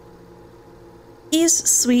 East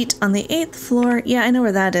Suite on the 8th floor. Yeah, I know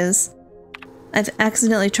where that is. I've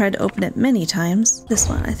accidentally tried to open it many times. This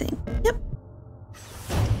one, I think. Yep.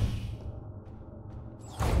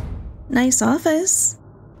 Nice office.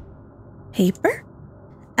 Paper?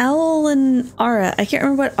 Owl and Aura. I can't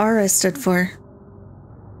remember what Aura stood for.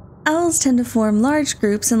 Owls tend to form large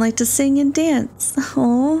groups and like to sing and dance.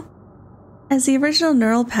 Oh. As the original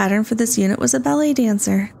neural pattern for this unit was a ballet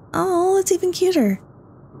dancer. Oh, it's even cuter.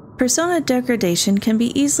 Persona degradation can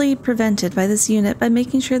be easily prevented by this unit by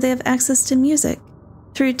making sure they have access to music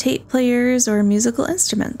through tape players or musical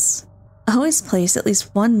instruments. Always place at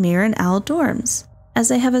least one mirror in owl dorms, as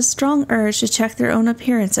they have a strong urge to check their own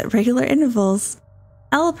appearance at regular intervals.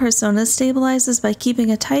 Owl persona stabilizes by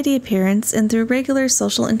keeping a tidy appearance and through regular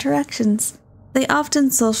social interactions. They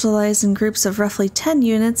often socialize in groups of roughly 10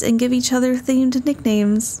 units and give each other themed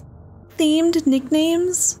nicknames. Themed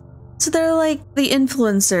nicknames? So they're like the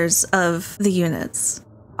influencers of the units.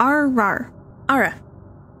 Aura.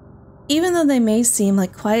 Even though they may seem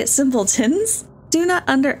like quiet simpletons, do not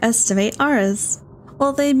underestimate auras.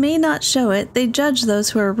 While they may not show it, they judge those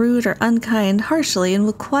who are rude or unkind harshly and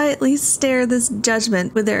will quietly stare this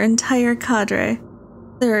judgment with their entire cadre.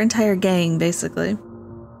 Their entire gang, basically.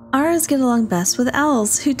 Auras get along best with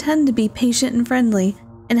owls, who tend to be patient and friendly,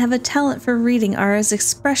 and have a talent for reading auras'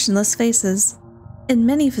 expressionless faces. In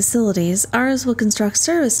many facilities, auras will construct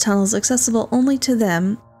service tunnels accessible only to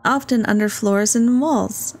them, often under floors and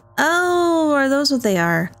walls. Oh, are those what they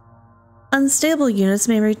are? Unstable units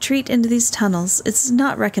may retreat into these tunnels. It's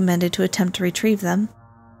not recommended to attempt to retrieve them.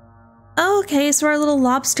 Oh, okay, so our little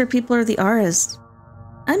lobster people are the auras.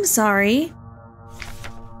 I'm sorry.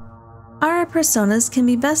 Aura personas can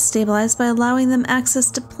be best stabilized by allowing them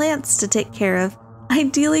access to plants to take care of,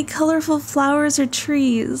 ideally colorful flowers or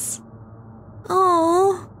trees.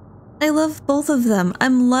 Oh, I love both of them.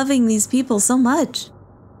 I'm loving these people so much.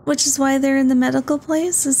 Which is why they're in the medical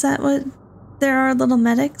place? Is that what? There are little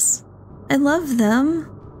medics? I love them.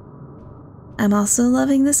 I'm also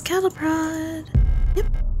loving this cattle prod. Yep.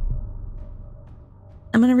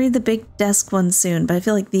 I'm gonna read the big desk one soon, but I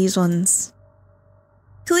feel like these ones.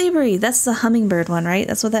 Colibri, that's the hummingbird one, right?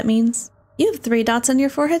 That's what that means? You have 3 dots on your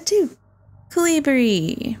forehead too.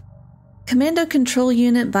 Colibri. Commando Control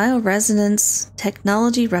Unit Bioresonance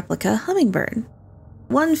Technology Replica Hummingbird.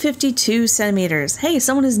 152 centimeters. Hey,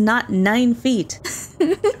 someone is not 9 feet.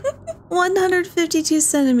 152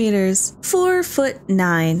 centimeters.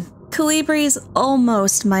 4'9". Colibri's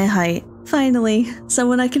almost my height. Finally,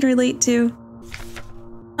 someone I can relate to.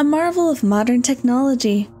 A marvel of modern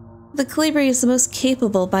technology. The Colibri is the most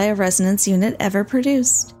capable bioresonance unit ever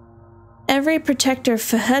produced. Every Protektor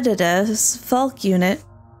Fahedida's Falk unit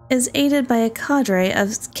is aided by a cadre of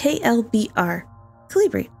KLBR,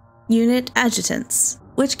 Colibri, unit adjutants,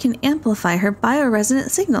 which can amplify her bioresonant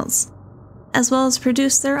signals, as well as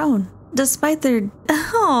produce their own. Despite their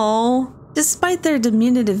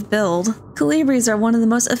diminutive build, Colibris are one of the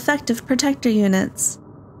most effective Protektor units.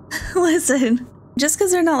 Listen, just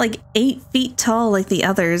because they're not like 8 feet tall like the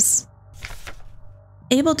others.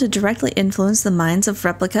 Able to directly influence the minds of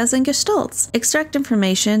replicas and gestalts, extract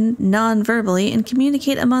information non-verbally, and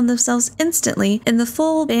communicate among themselves instantly in the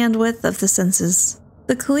full bandwidth of the senses.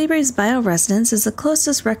 The Colibri's bioresonance is the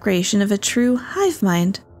closest recreation of a true hive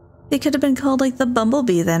mind. They could have been called like the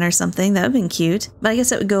bumblebee then or something, that would have been cute, but I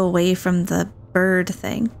guess it would go away from the bird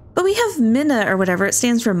thing. But we have Minna or whatever, it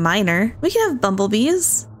stands for minor. We can have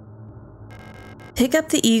bumblebees. Pick up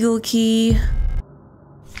the eagle key.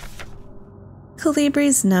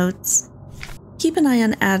 Colibri's notes. Keep an eye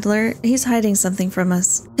on Adler, he's hiding something from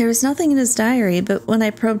us. There was nothing in his diary, but when I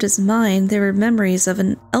probed his mind, there were memories of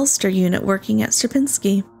an Elster unit working at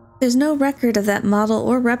Strapinski. There's no record of that model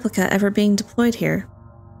or replica ever being deployed here.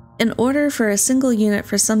 An order for a single unit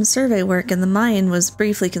for some survey work in the mine was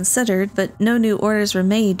briefly considered, but no new orders were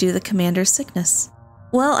made due to the commander's sickness.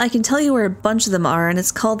 Well, I can tell you where a bunch of them are, and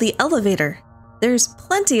it's called the elevator. There's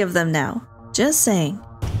plenty of them now. Just saying.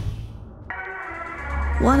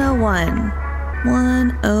 101.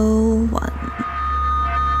 101.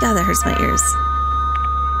 God, that hurts my ears.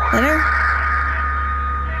 Better?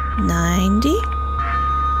 90.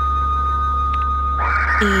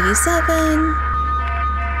 87.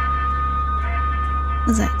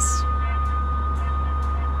 What's next?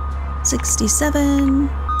 67.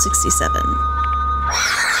 67.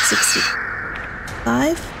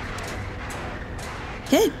 65.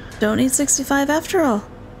 Okay, don't need 65 after all.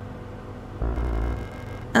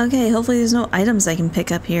 Okay, hopefully there's no items I can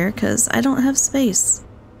pick up here, because I don't have space.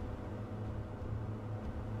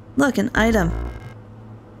 Look, an item.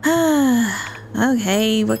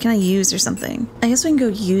 Okay, what can I use or something? I guess we can go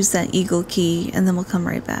use that eagle key, and then we'll come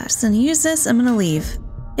right back. So to use this, I'm gonna leave.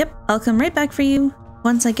 Yep, I'll come right back for you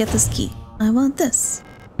once I get this key. I want this.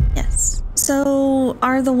 Yes. So,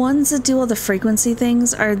 are the ones that do all the frequency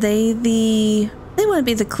things, are they the... They wouldn't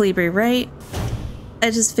be the Colibri, right? I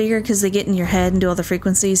just figured because they get in your head and do all the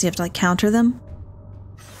frequencies, you have to like counter them.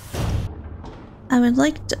 I would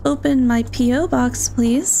like to open my P.O. box,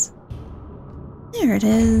 please. There it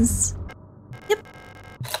is. Yep.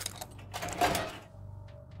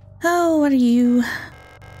 Oh, what are you?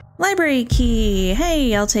 Library key.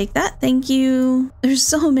 Hey, I'll take that. Thank you. There's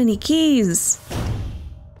so many keys.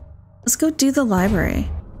 Let's go do the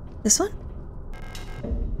library. This one?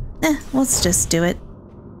 Let's just do it.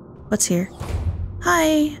 What's here?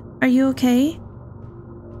 Hi, are you okay?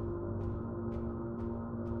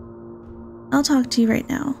 I'll talk to you right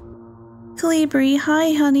now. Colibri,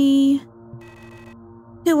 hi honey.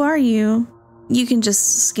 Who are you? You can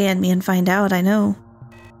just scan me and find out, I know.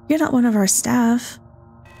 You're not one of our staff.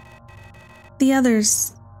 The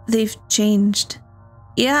others, they've changed.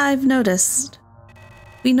 Yeah, I've noticed.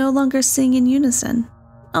 We no longer sing in unison.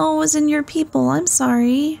 Oh, as in your people, I'm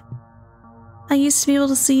sorry. I used to be able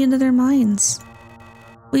to see into their minds.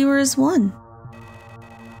 We were as one.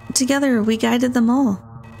 Together, we guided them all.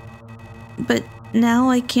 But now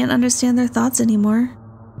I can't understand their thoughts anymore.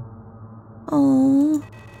 Oh.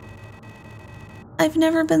 I've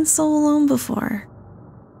never been so alone before.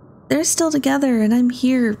 They're still together and I'm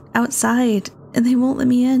here outside and they won't let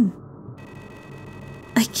me in.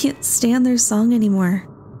 I can't stand their song anymore.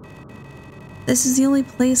 This is the only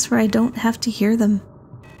place where I don't have to hear them.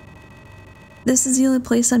 This is the only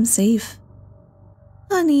place I'm safe.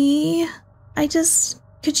 Honey,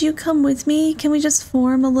 could you come with me? Can we just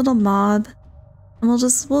form a little mob? And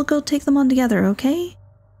we'll go take them on together, okay?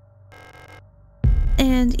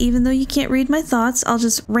 And even though you can't read my thoughts, I'll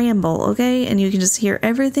just ramble, okay? And you can just hear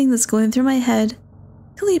everything that's going through my head.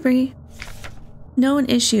 Colibri. Known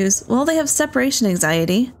issues. Well, they have separation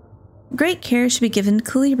anxiety. Great care should be given to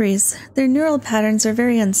colibris. Their neural patterns are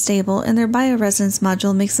very unstable, and their bioresonance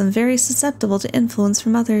module makes them very susceptible to influence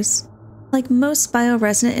from others. Like most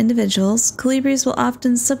bioresonant individuals, colibris will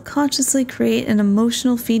often subconsciously create an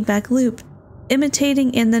emotional feedback loop,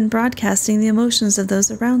 imitating and then broadcasting the emotions of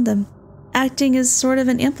those around them, acting as sort of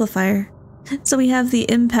an amplifier. So we have the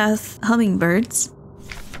empath hummingbirds.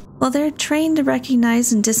 While they're trained to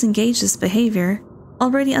recognize and disengage this behavior,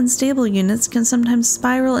 already unstable units can sometimes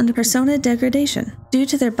spiral into persona degradation. Due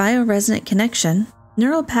to their bioresonant connection,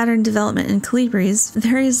 neural pattern development in colibris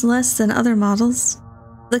varies less than other models.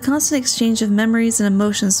 The constant exchange of memories and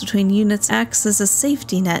emotions between units acts as a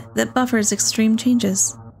safety net that buffers extreme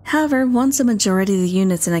changes. However, once a majority of the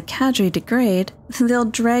units in a cadre degrade, they'll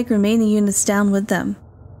drag remaining units down with them.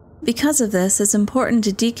 Because of this, it's important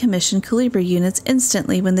to decommission colibri units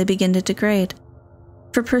instantly when they begin to degrade.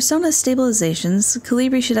 For persona stabilizations,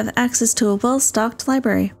 colibri should have access to a well-stocked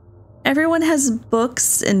library. Everyone has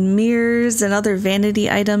books and mirrors and other vanity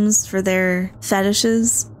items for their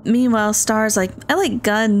fetishes. Meanwhile, Star's like, I like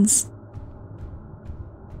guns.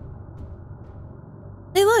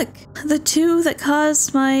 Hey look, the two that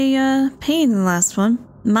caused my pain in the last one.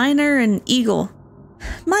 Miner and Eagle.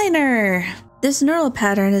 Miner! This neural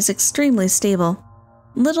pattern is extremely stable.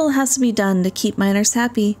 Little has to be done to keep miners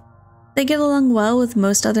happy. They get along well with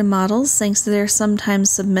most other models thanks to their sometimes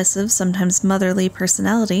submissive, sometimes motherly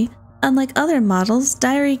personality. Unlike other models,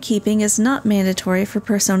 diary keeping is not mandatory for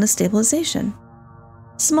persona stabilization.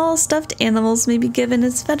 Small stuffed animals may be given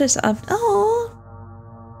as fetish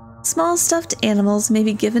Small stuffed animals may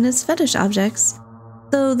be given as fetish objects,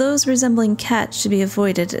 though those resembling cats should be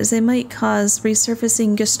avoided as they might cause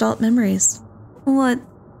resurfacing gestalt memories. What,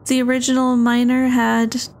 the original miner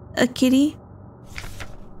had a kitty?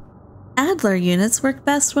 Adler units work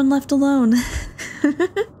best when left alone.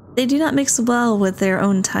 They do not mix well with their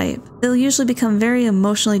own type. They'll usually become very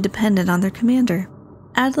emotionally dependent on their commander.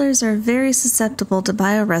 Adlers are very susceptible to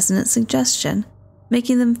bioresonant suggestion,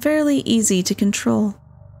 making them fairly easy to control.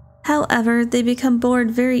 However, they become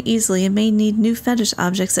bored very easily and may need new fetish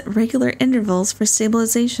objects at regular intervals for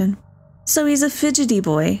stabilization. So he's a fidgety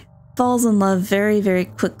boy, falls in love very, very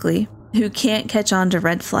quickly, who can't catch on to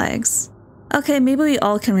red flags. Okay, maybe we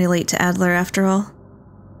all can relate to Adler after all.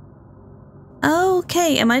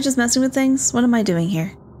 Okay, am I just messing with things? What am I doing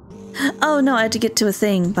here? Oh no, I had to get to a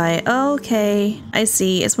thing by... Okay, I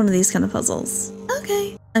see. It's one of these kind of puzzles.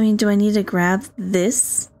 Okay. I mean, do I need to grab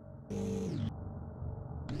this?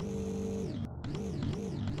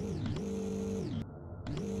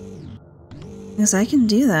 Because I can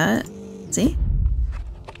do that. See?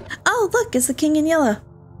 Oh, look, it's the King in Yellow.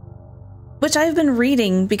 Which I've been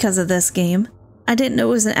reading because of this game. I didn't know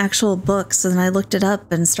it was an actual book, so then I looked it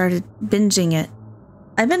up and started binging it.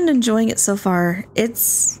 I've been enjoying it so far. It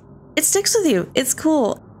sticks with you. It's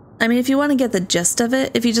cool. I mean, if you want to get the gist of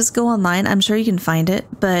it, if you just go online, I'm sure you can find it.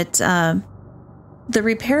 But The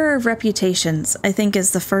Repairer of Reputations, I think,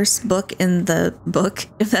 is the first book in the book,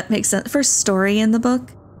 if that makes sense. First story in the book.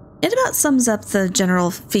 It about sums up the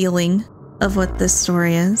general feeling of what this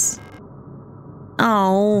story is.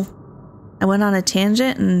 Oh, I went on a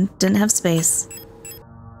tangent and didn't have space.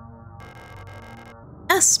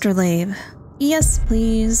 Astrolabe. Yes,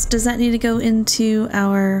 please. Does that need to go into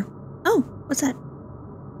our... Oh, what's that?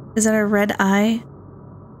 Is that our red eye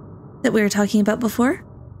that we were talking about before?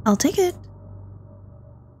 I'll take it.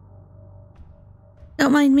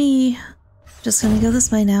 Don't mind me. Just gonna go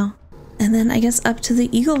this way now. And then I guess up to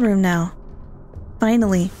the eagle room now.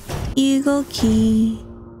 Finally. Eagle key.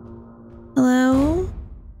 Hello?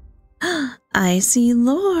 I see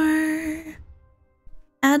lore.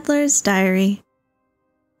 Adler's diary.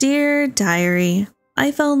 Dear diary,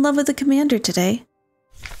 I fell in love with the commander today.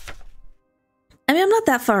 I mean, I'm not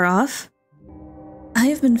that far off. I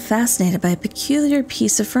have been fascinated by a peculiar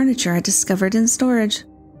piece of furniture I discovered in storage.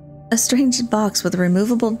 A strange box with a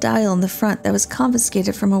removable dial in the front that was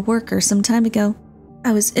confiscated from a worker some time ago.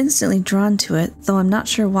 I was instantly drawn to it, though I'm not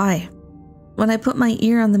sure why. When I put my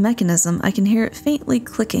ear on the mechanism, I can hear it faintly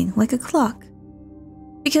clicking like a clock.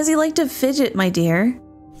 Because you like to fidget, my dear.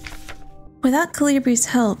 Without Calibri's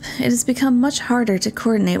help, it has become much harder to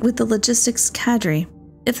coordinate with the logistics cadre.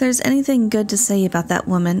 If there's anything good to say about that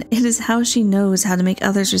woman, it is how she knows how to make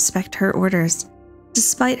others respect her orders.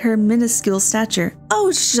 despite her minuscule stature.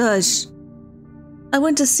 Oh, shush! I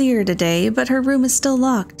went to see her today, but her room is still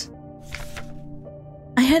locked.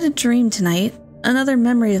 I had a dream tonight, another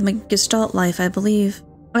memory of my Gestalt life, I believe.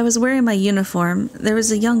 I was wearing my uniform. There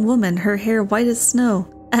was a young woman, her hair white as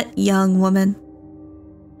snow. A young woman.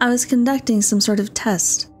 I was conducting some sort of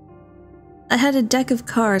test. I had a deck of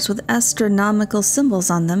cards with astronomical symbols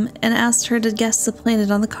on them and asked her to guess the planet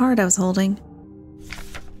on the card I was holding.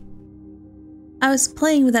 I was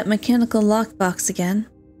playing with that mechanical lockbox again,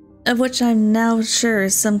 of which I'm now sure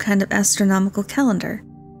is some kind of astronomical calendar,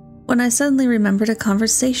 when I suddenly remembered a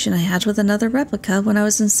conversation I had with another replica when I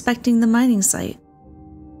was inspecting the mining site.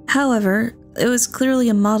 However, it was clearly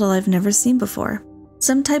a model I've never seen before,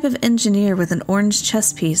 some type of engineer with an orange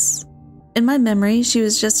chess piece. In my memory, she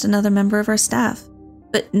was just another member of our staff,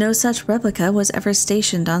 but no such replica was ever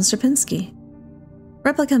stationed on Sierpinski.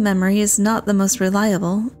 Replica memory is not the most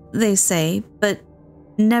reliable, they say, but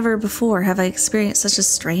never before have I experienced such a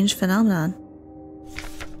strange phenomenon.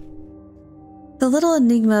 The little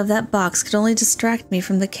enigma of that box could only distract me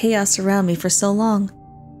from the chaos around me for so long.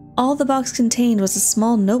 All the box contained was a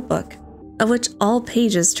small notebook, of which all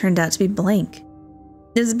pages turned out to be blank.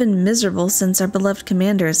 It has been miserable since our beloved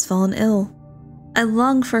commander has fallen ill. I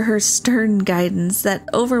long for her stern guidance, that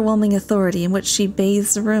overwhelming authority in which she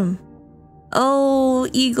bathes the room. Oh,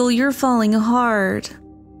 Eagle, you're falling hard.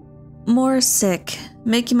 More sick,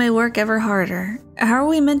 making my work ever harder. How are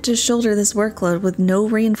we meant to shoulder this workload with no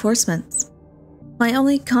reinforcements? My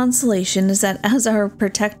only consolation is that as our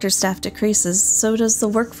Protector staff decreases, so does the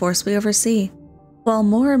workforce we oversee. While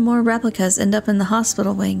more and more replicas end up in the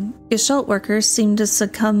hospital wing, Gestalt workers seem to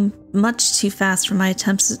succumb much too fast for my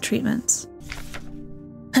attempts at treatments.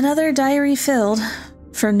 Another diary filled,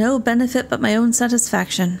 for no benefit but my own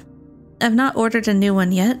satisfaction. I've not ordered a new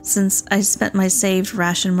one yet, since I spent my saved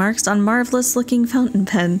ration marks on marvelous-looking fountain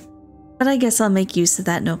pen, but I guess I'll make use of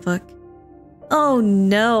that notebook. Oh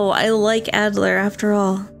no, I like Adler after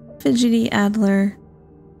all. Fidgety Adler.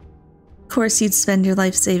 Of course you'd spend your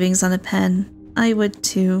life savings on a pen. I would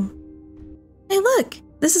too. Hey look,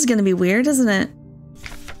 this is gonna be weird, isn't it?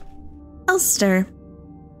 Elster.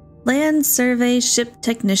 Land Survey Ship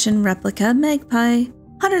Technician Replica Magpie.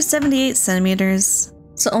 178 centimeters,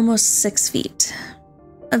 so almost 6 feet.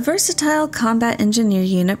 A versatile combat engineer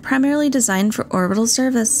unit primarily designed for orbital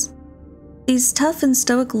service. These tough and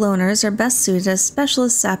stoic loners are best suited as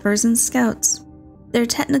specialist sappers and scouts. Their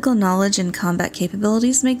technical knowledge and combat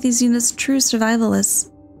capabilities make these units true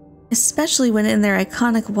survivalists, especially when in their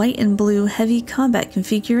iconic white and blue heavy combat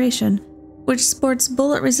configuration, which sports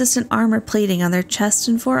bullet-resistant armor plating on their chest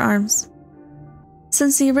and forearms.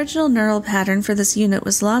 Since the original neural pattern for this unit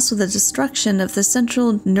was lost with the destruction of the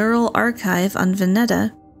central neural archive on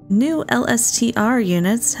Veneta, new LSTR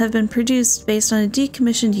units have been produced based on a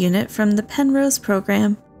decommissioned unit from the Penrose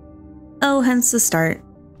program. Oh, hence the start.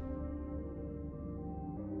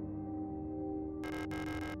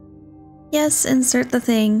 Yes, insert the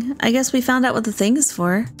thing. I guess we found out what the thing is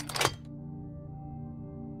for.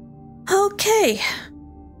 Okay.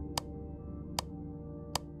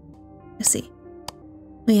 Let's see.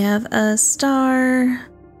 We have a star,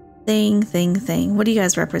 thing. What do you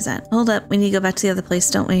guys represent? Hold up, we need to go back to the other place,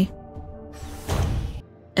 don't we?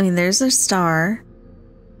 I mean, there's a star.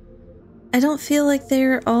 I don't feel like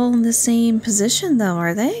they're all in the same position though,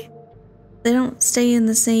 are they? They don't stay in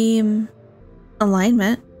the same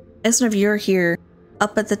alignment. I guess if you're here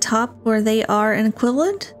up at the top where they are an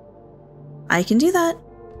equivalent, I can do that.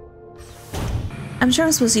 I'm sure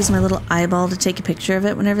I'm supposed to use my little eyeball to take a picture of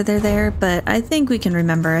it whenever they're there, but I think we can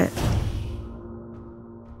remember it.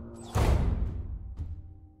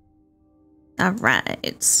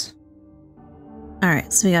 Alright.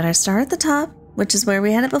 Alright, so we got our star at the top, which is where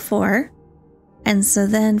we had it before. And so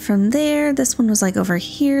then from there, this one was like over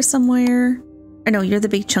here somewhere. Or no, you're the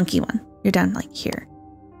big chunky one. You're down like here.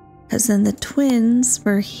 Because then the twins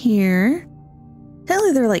were here.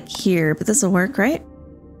 Technically they're like here, but this will work, right?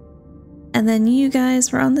 And then you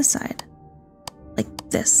guys were on this side. Like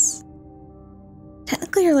this.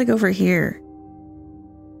 Technically you're like over here.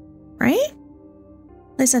 Right?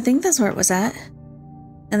 At least I think that's where it was at.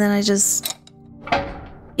 And then I just...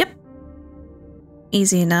 Yep.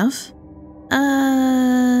 Easy enough.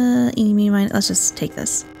 Eeny, mine. Let's just take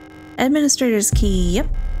this. Administrator's key. Yep.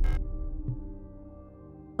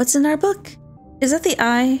 What's in our book? Is that the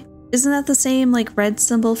eye? Isn't that the same like red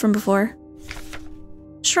symbol from before?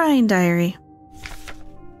 Shrine diary.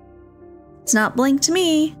 It's not blank to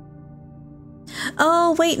me.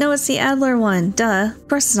 Oh wait, no, it's the Adler one. Duh. Of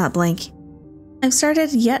course it's not blank. I've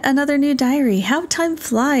started yet another new diary. How time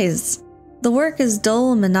flies. The work is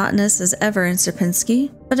dull and monotonous as ever in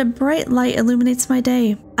Sierpinski, but a bright light illuminates my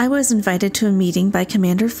day. I was invited to a meeting by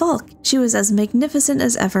Commander Falk. She was as magnificent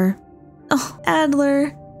as ever. Oh,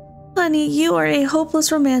 Adler. Honey, you are a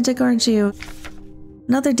hopeless romantic, aren't you?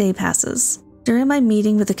 Another day passes. During my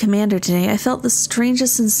meeting with the commander today, I felt the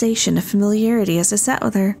strangest sensation of familiarity as I sat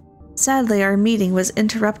with her. Sadly, our meeting was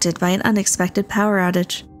interrupted by an unexpected power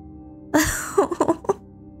outage.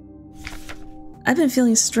 I've been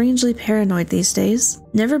feeling strangely paranoid these days.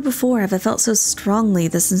 Never before have I felt so strongly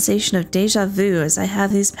the sensation of déjà vu as I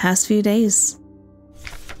have these past few days.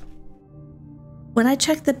 When I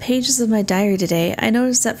checked the pages of my diary today, I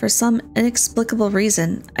noticed that for some inexplicable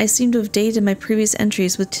reason, I seem to have dated my previous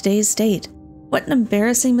entries with today's date. What an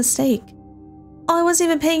embarrassing mistake. Oh, I wasn't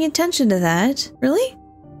even paying attention to that. Really?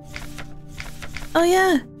 Oh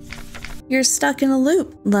yeah. You're stuck in a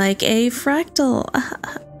loop, like a fractal.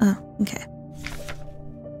 Oh, okay.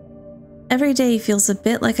 Every day feels a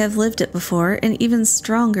bit like I've lived it before, and even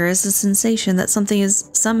stronger is the sensation that something is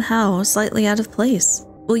somehow slightly out of place.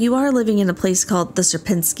 Well, you are living in a place called the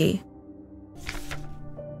Sierpinski.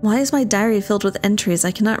 Why is my diary filled with entries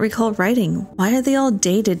I cannot recall writing? Why are they all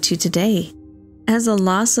dated to today? Has the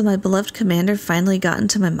loss of my beloved commander finally gotten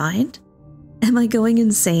to my mind? Am I going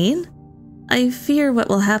insane? I fear what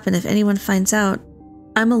will happen if anyone finds out.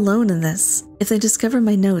 I'm alone in this. If they discover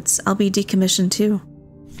my notes, I'll be decommissioned too.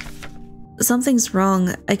 Something's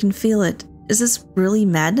wrong. I can feel it. Is this really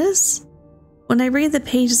madness? When I read the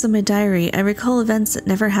pages of my diary, I recall events that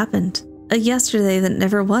never happened. A yesterday that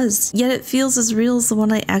never was, yet it feels as real as the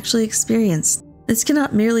one I actually experienced. This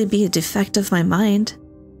cannot merely be a defect of my mind.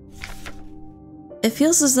 It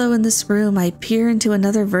feels as though in this room I peer into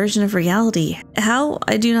another version of reality. How?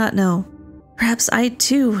 I do not know. Perhaps I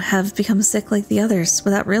too have become sick like the others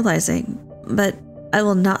without realizing, but I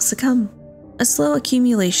will not succumb. A slow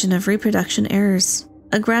accumulation of reproduction errors,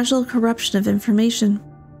 a gradual corruption of information,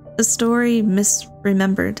 a story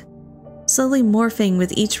misremembered, slowly morphing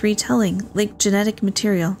with each retelling like genetic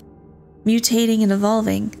material, mutating and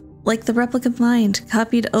evolving, like the replica mind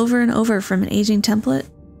copied over and over from an aging template.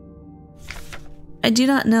 I do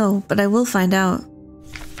not know, but I will find out.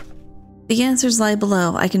 The answers lie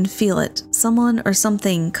below. I can feel it. Someone or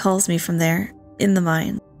something calls me from there, in the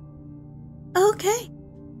mind. Okay.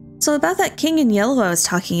 So about that king in yellow I was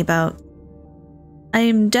talking about. I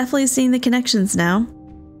am definitely seeing the connections now.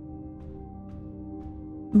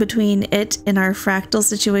 Between it and our fractal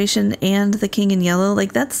situation and the king in yellow.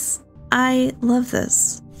 Like I love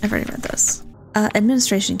this. I've already read this.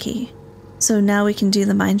 Administration key. So now we can do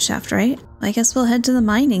the mine shaft, right? I guess we'll head to the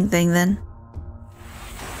mining thing then.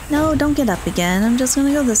 No, don't get up again. I'm just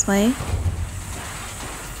gonna go this way.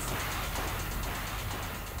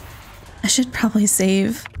 I should probably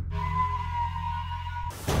save.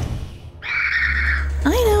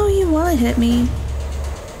 I know you wanna hit me.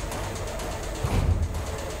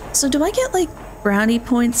 So do I get like brownie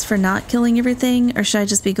points for not killing everything, or should I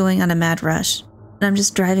just be going on a mad rush? And I'm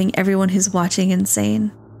just driving everyone who's watching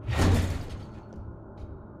insane.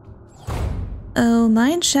 Oh,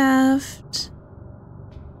 mine shaft.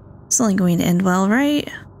 It's only going to end well, right?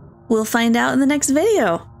 We'll find out in the next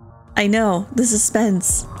video. I know, the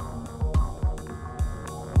suspense.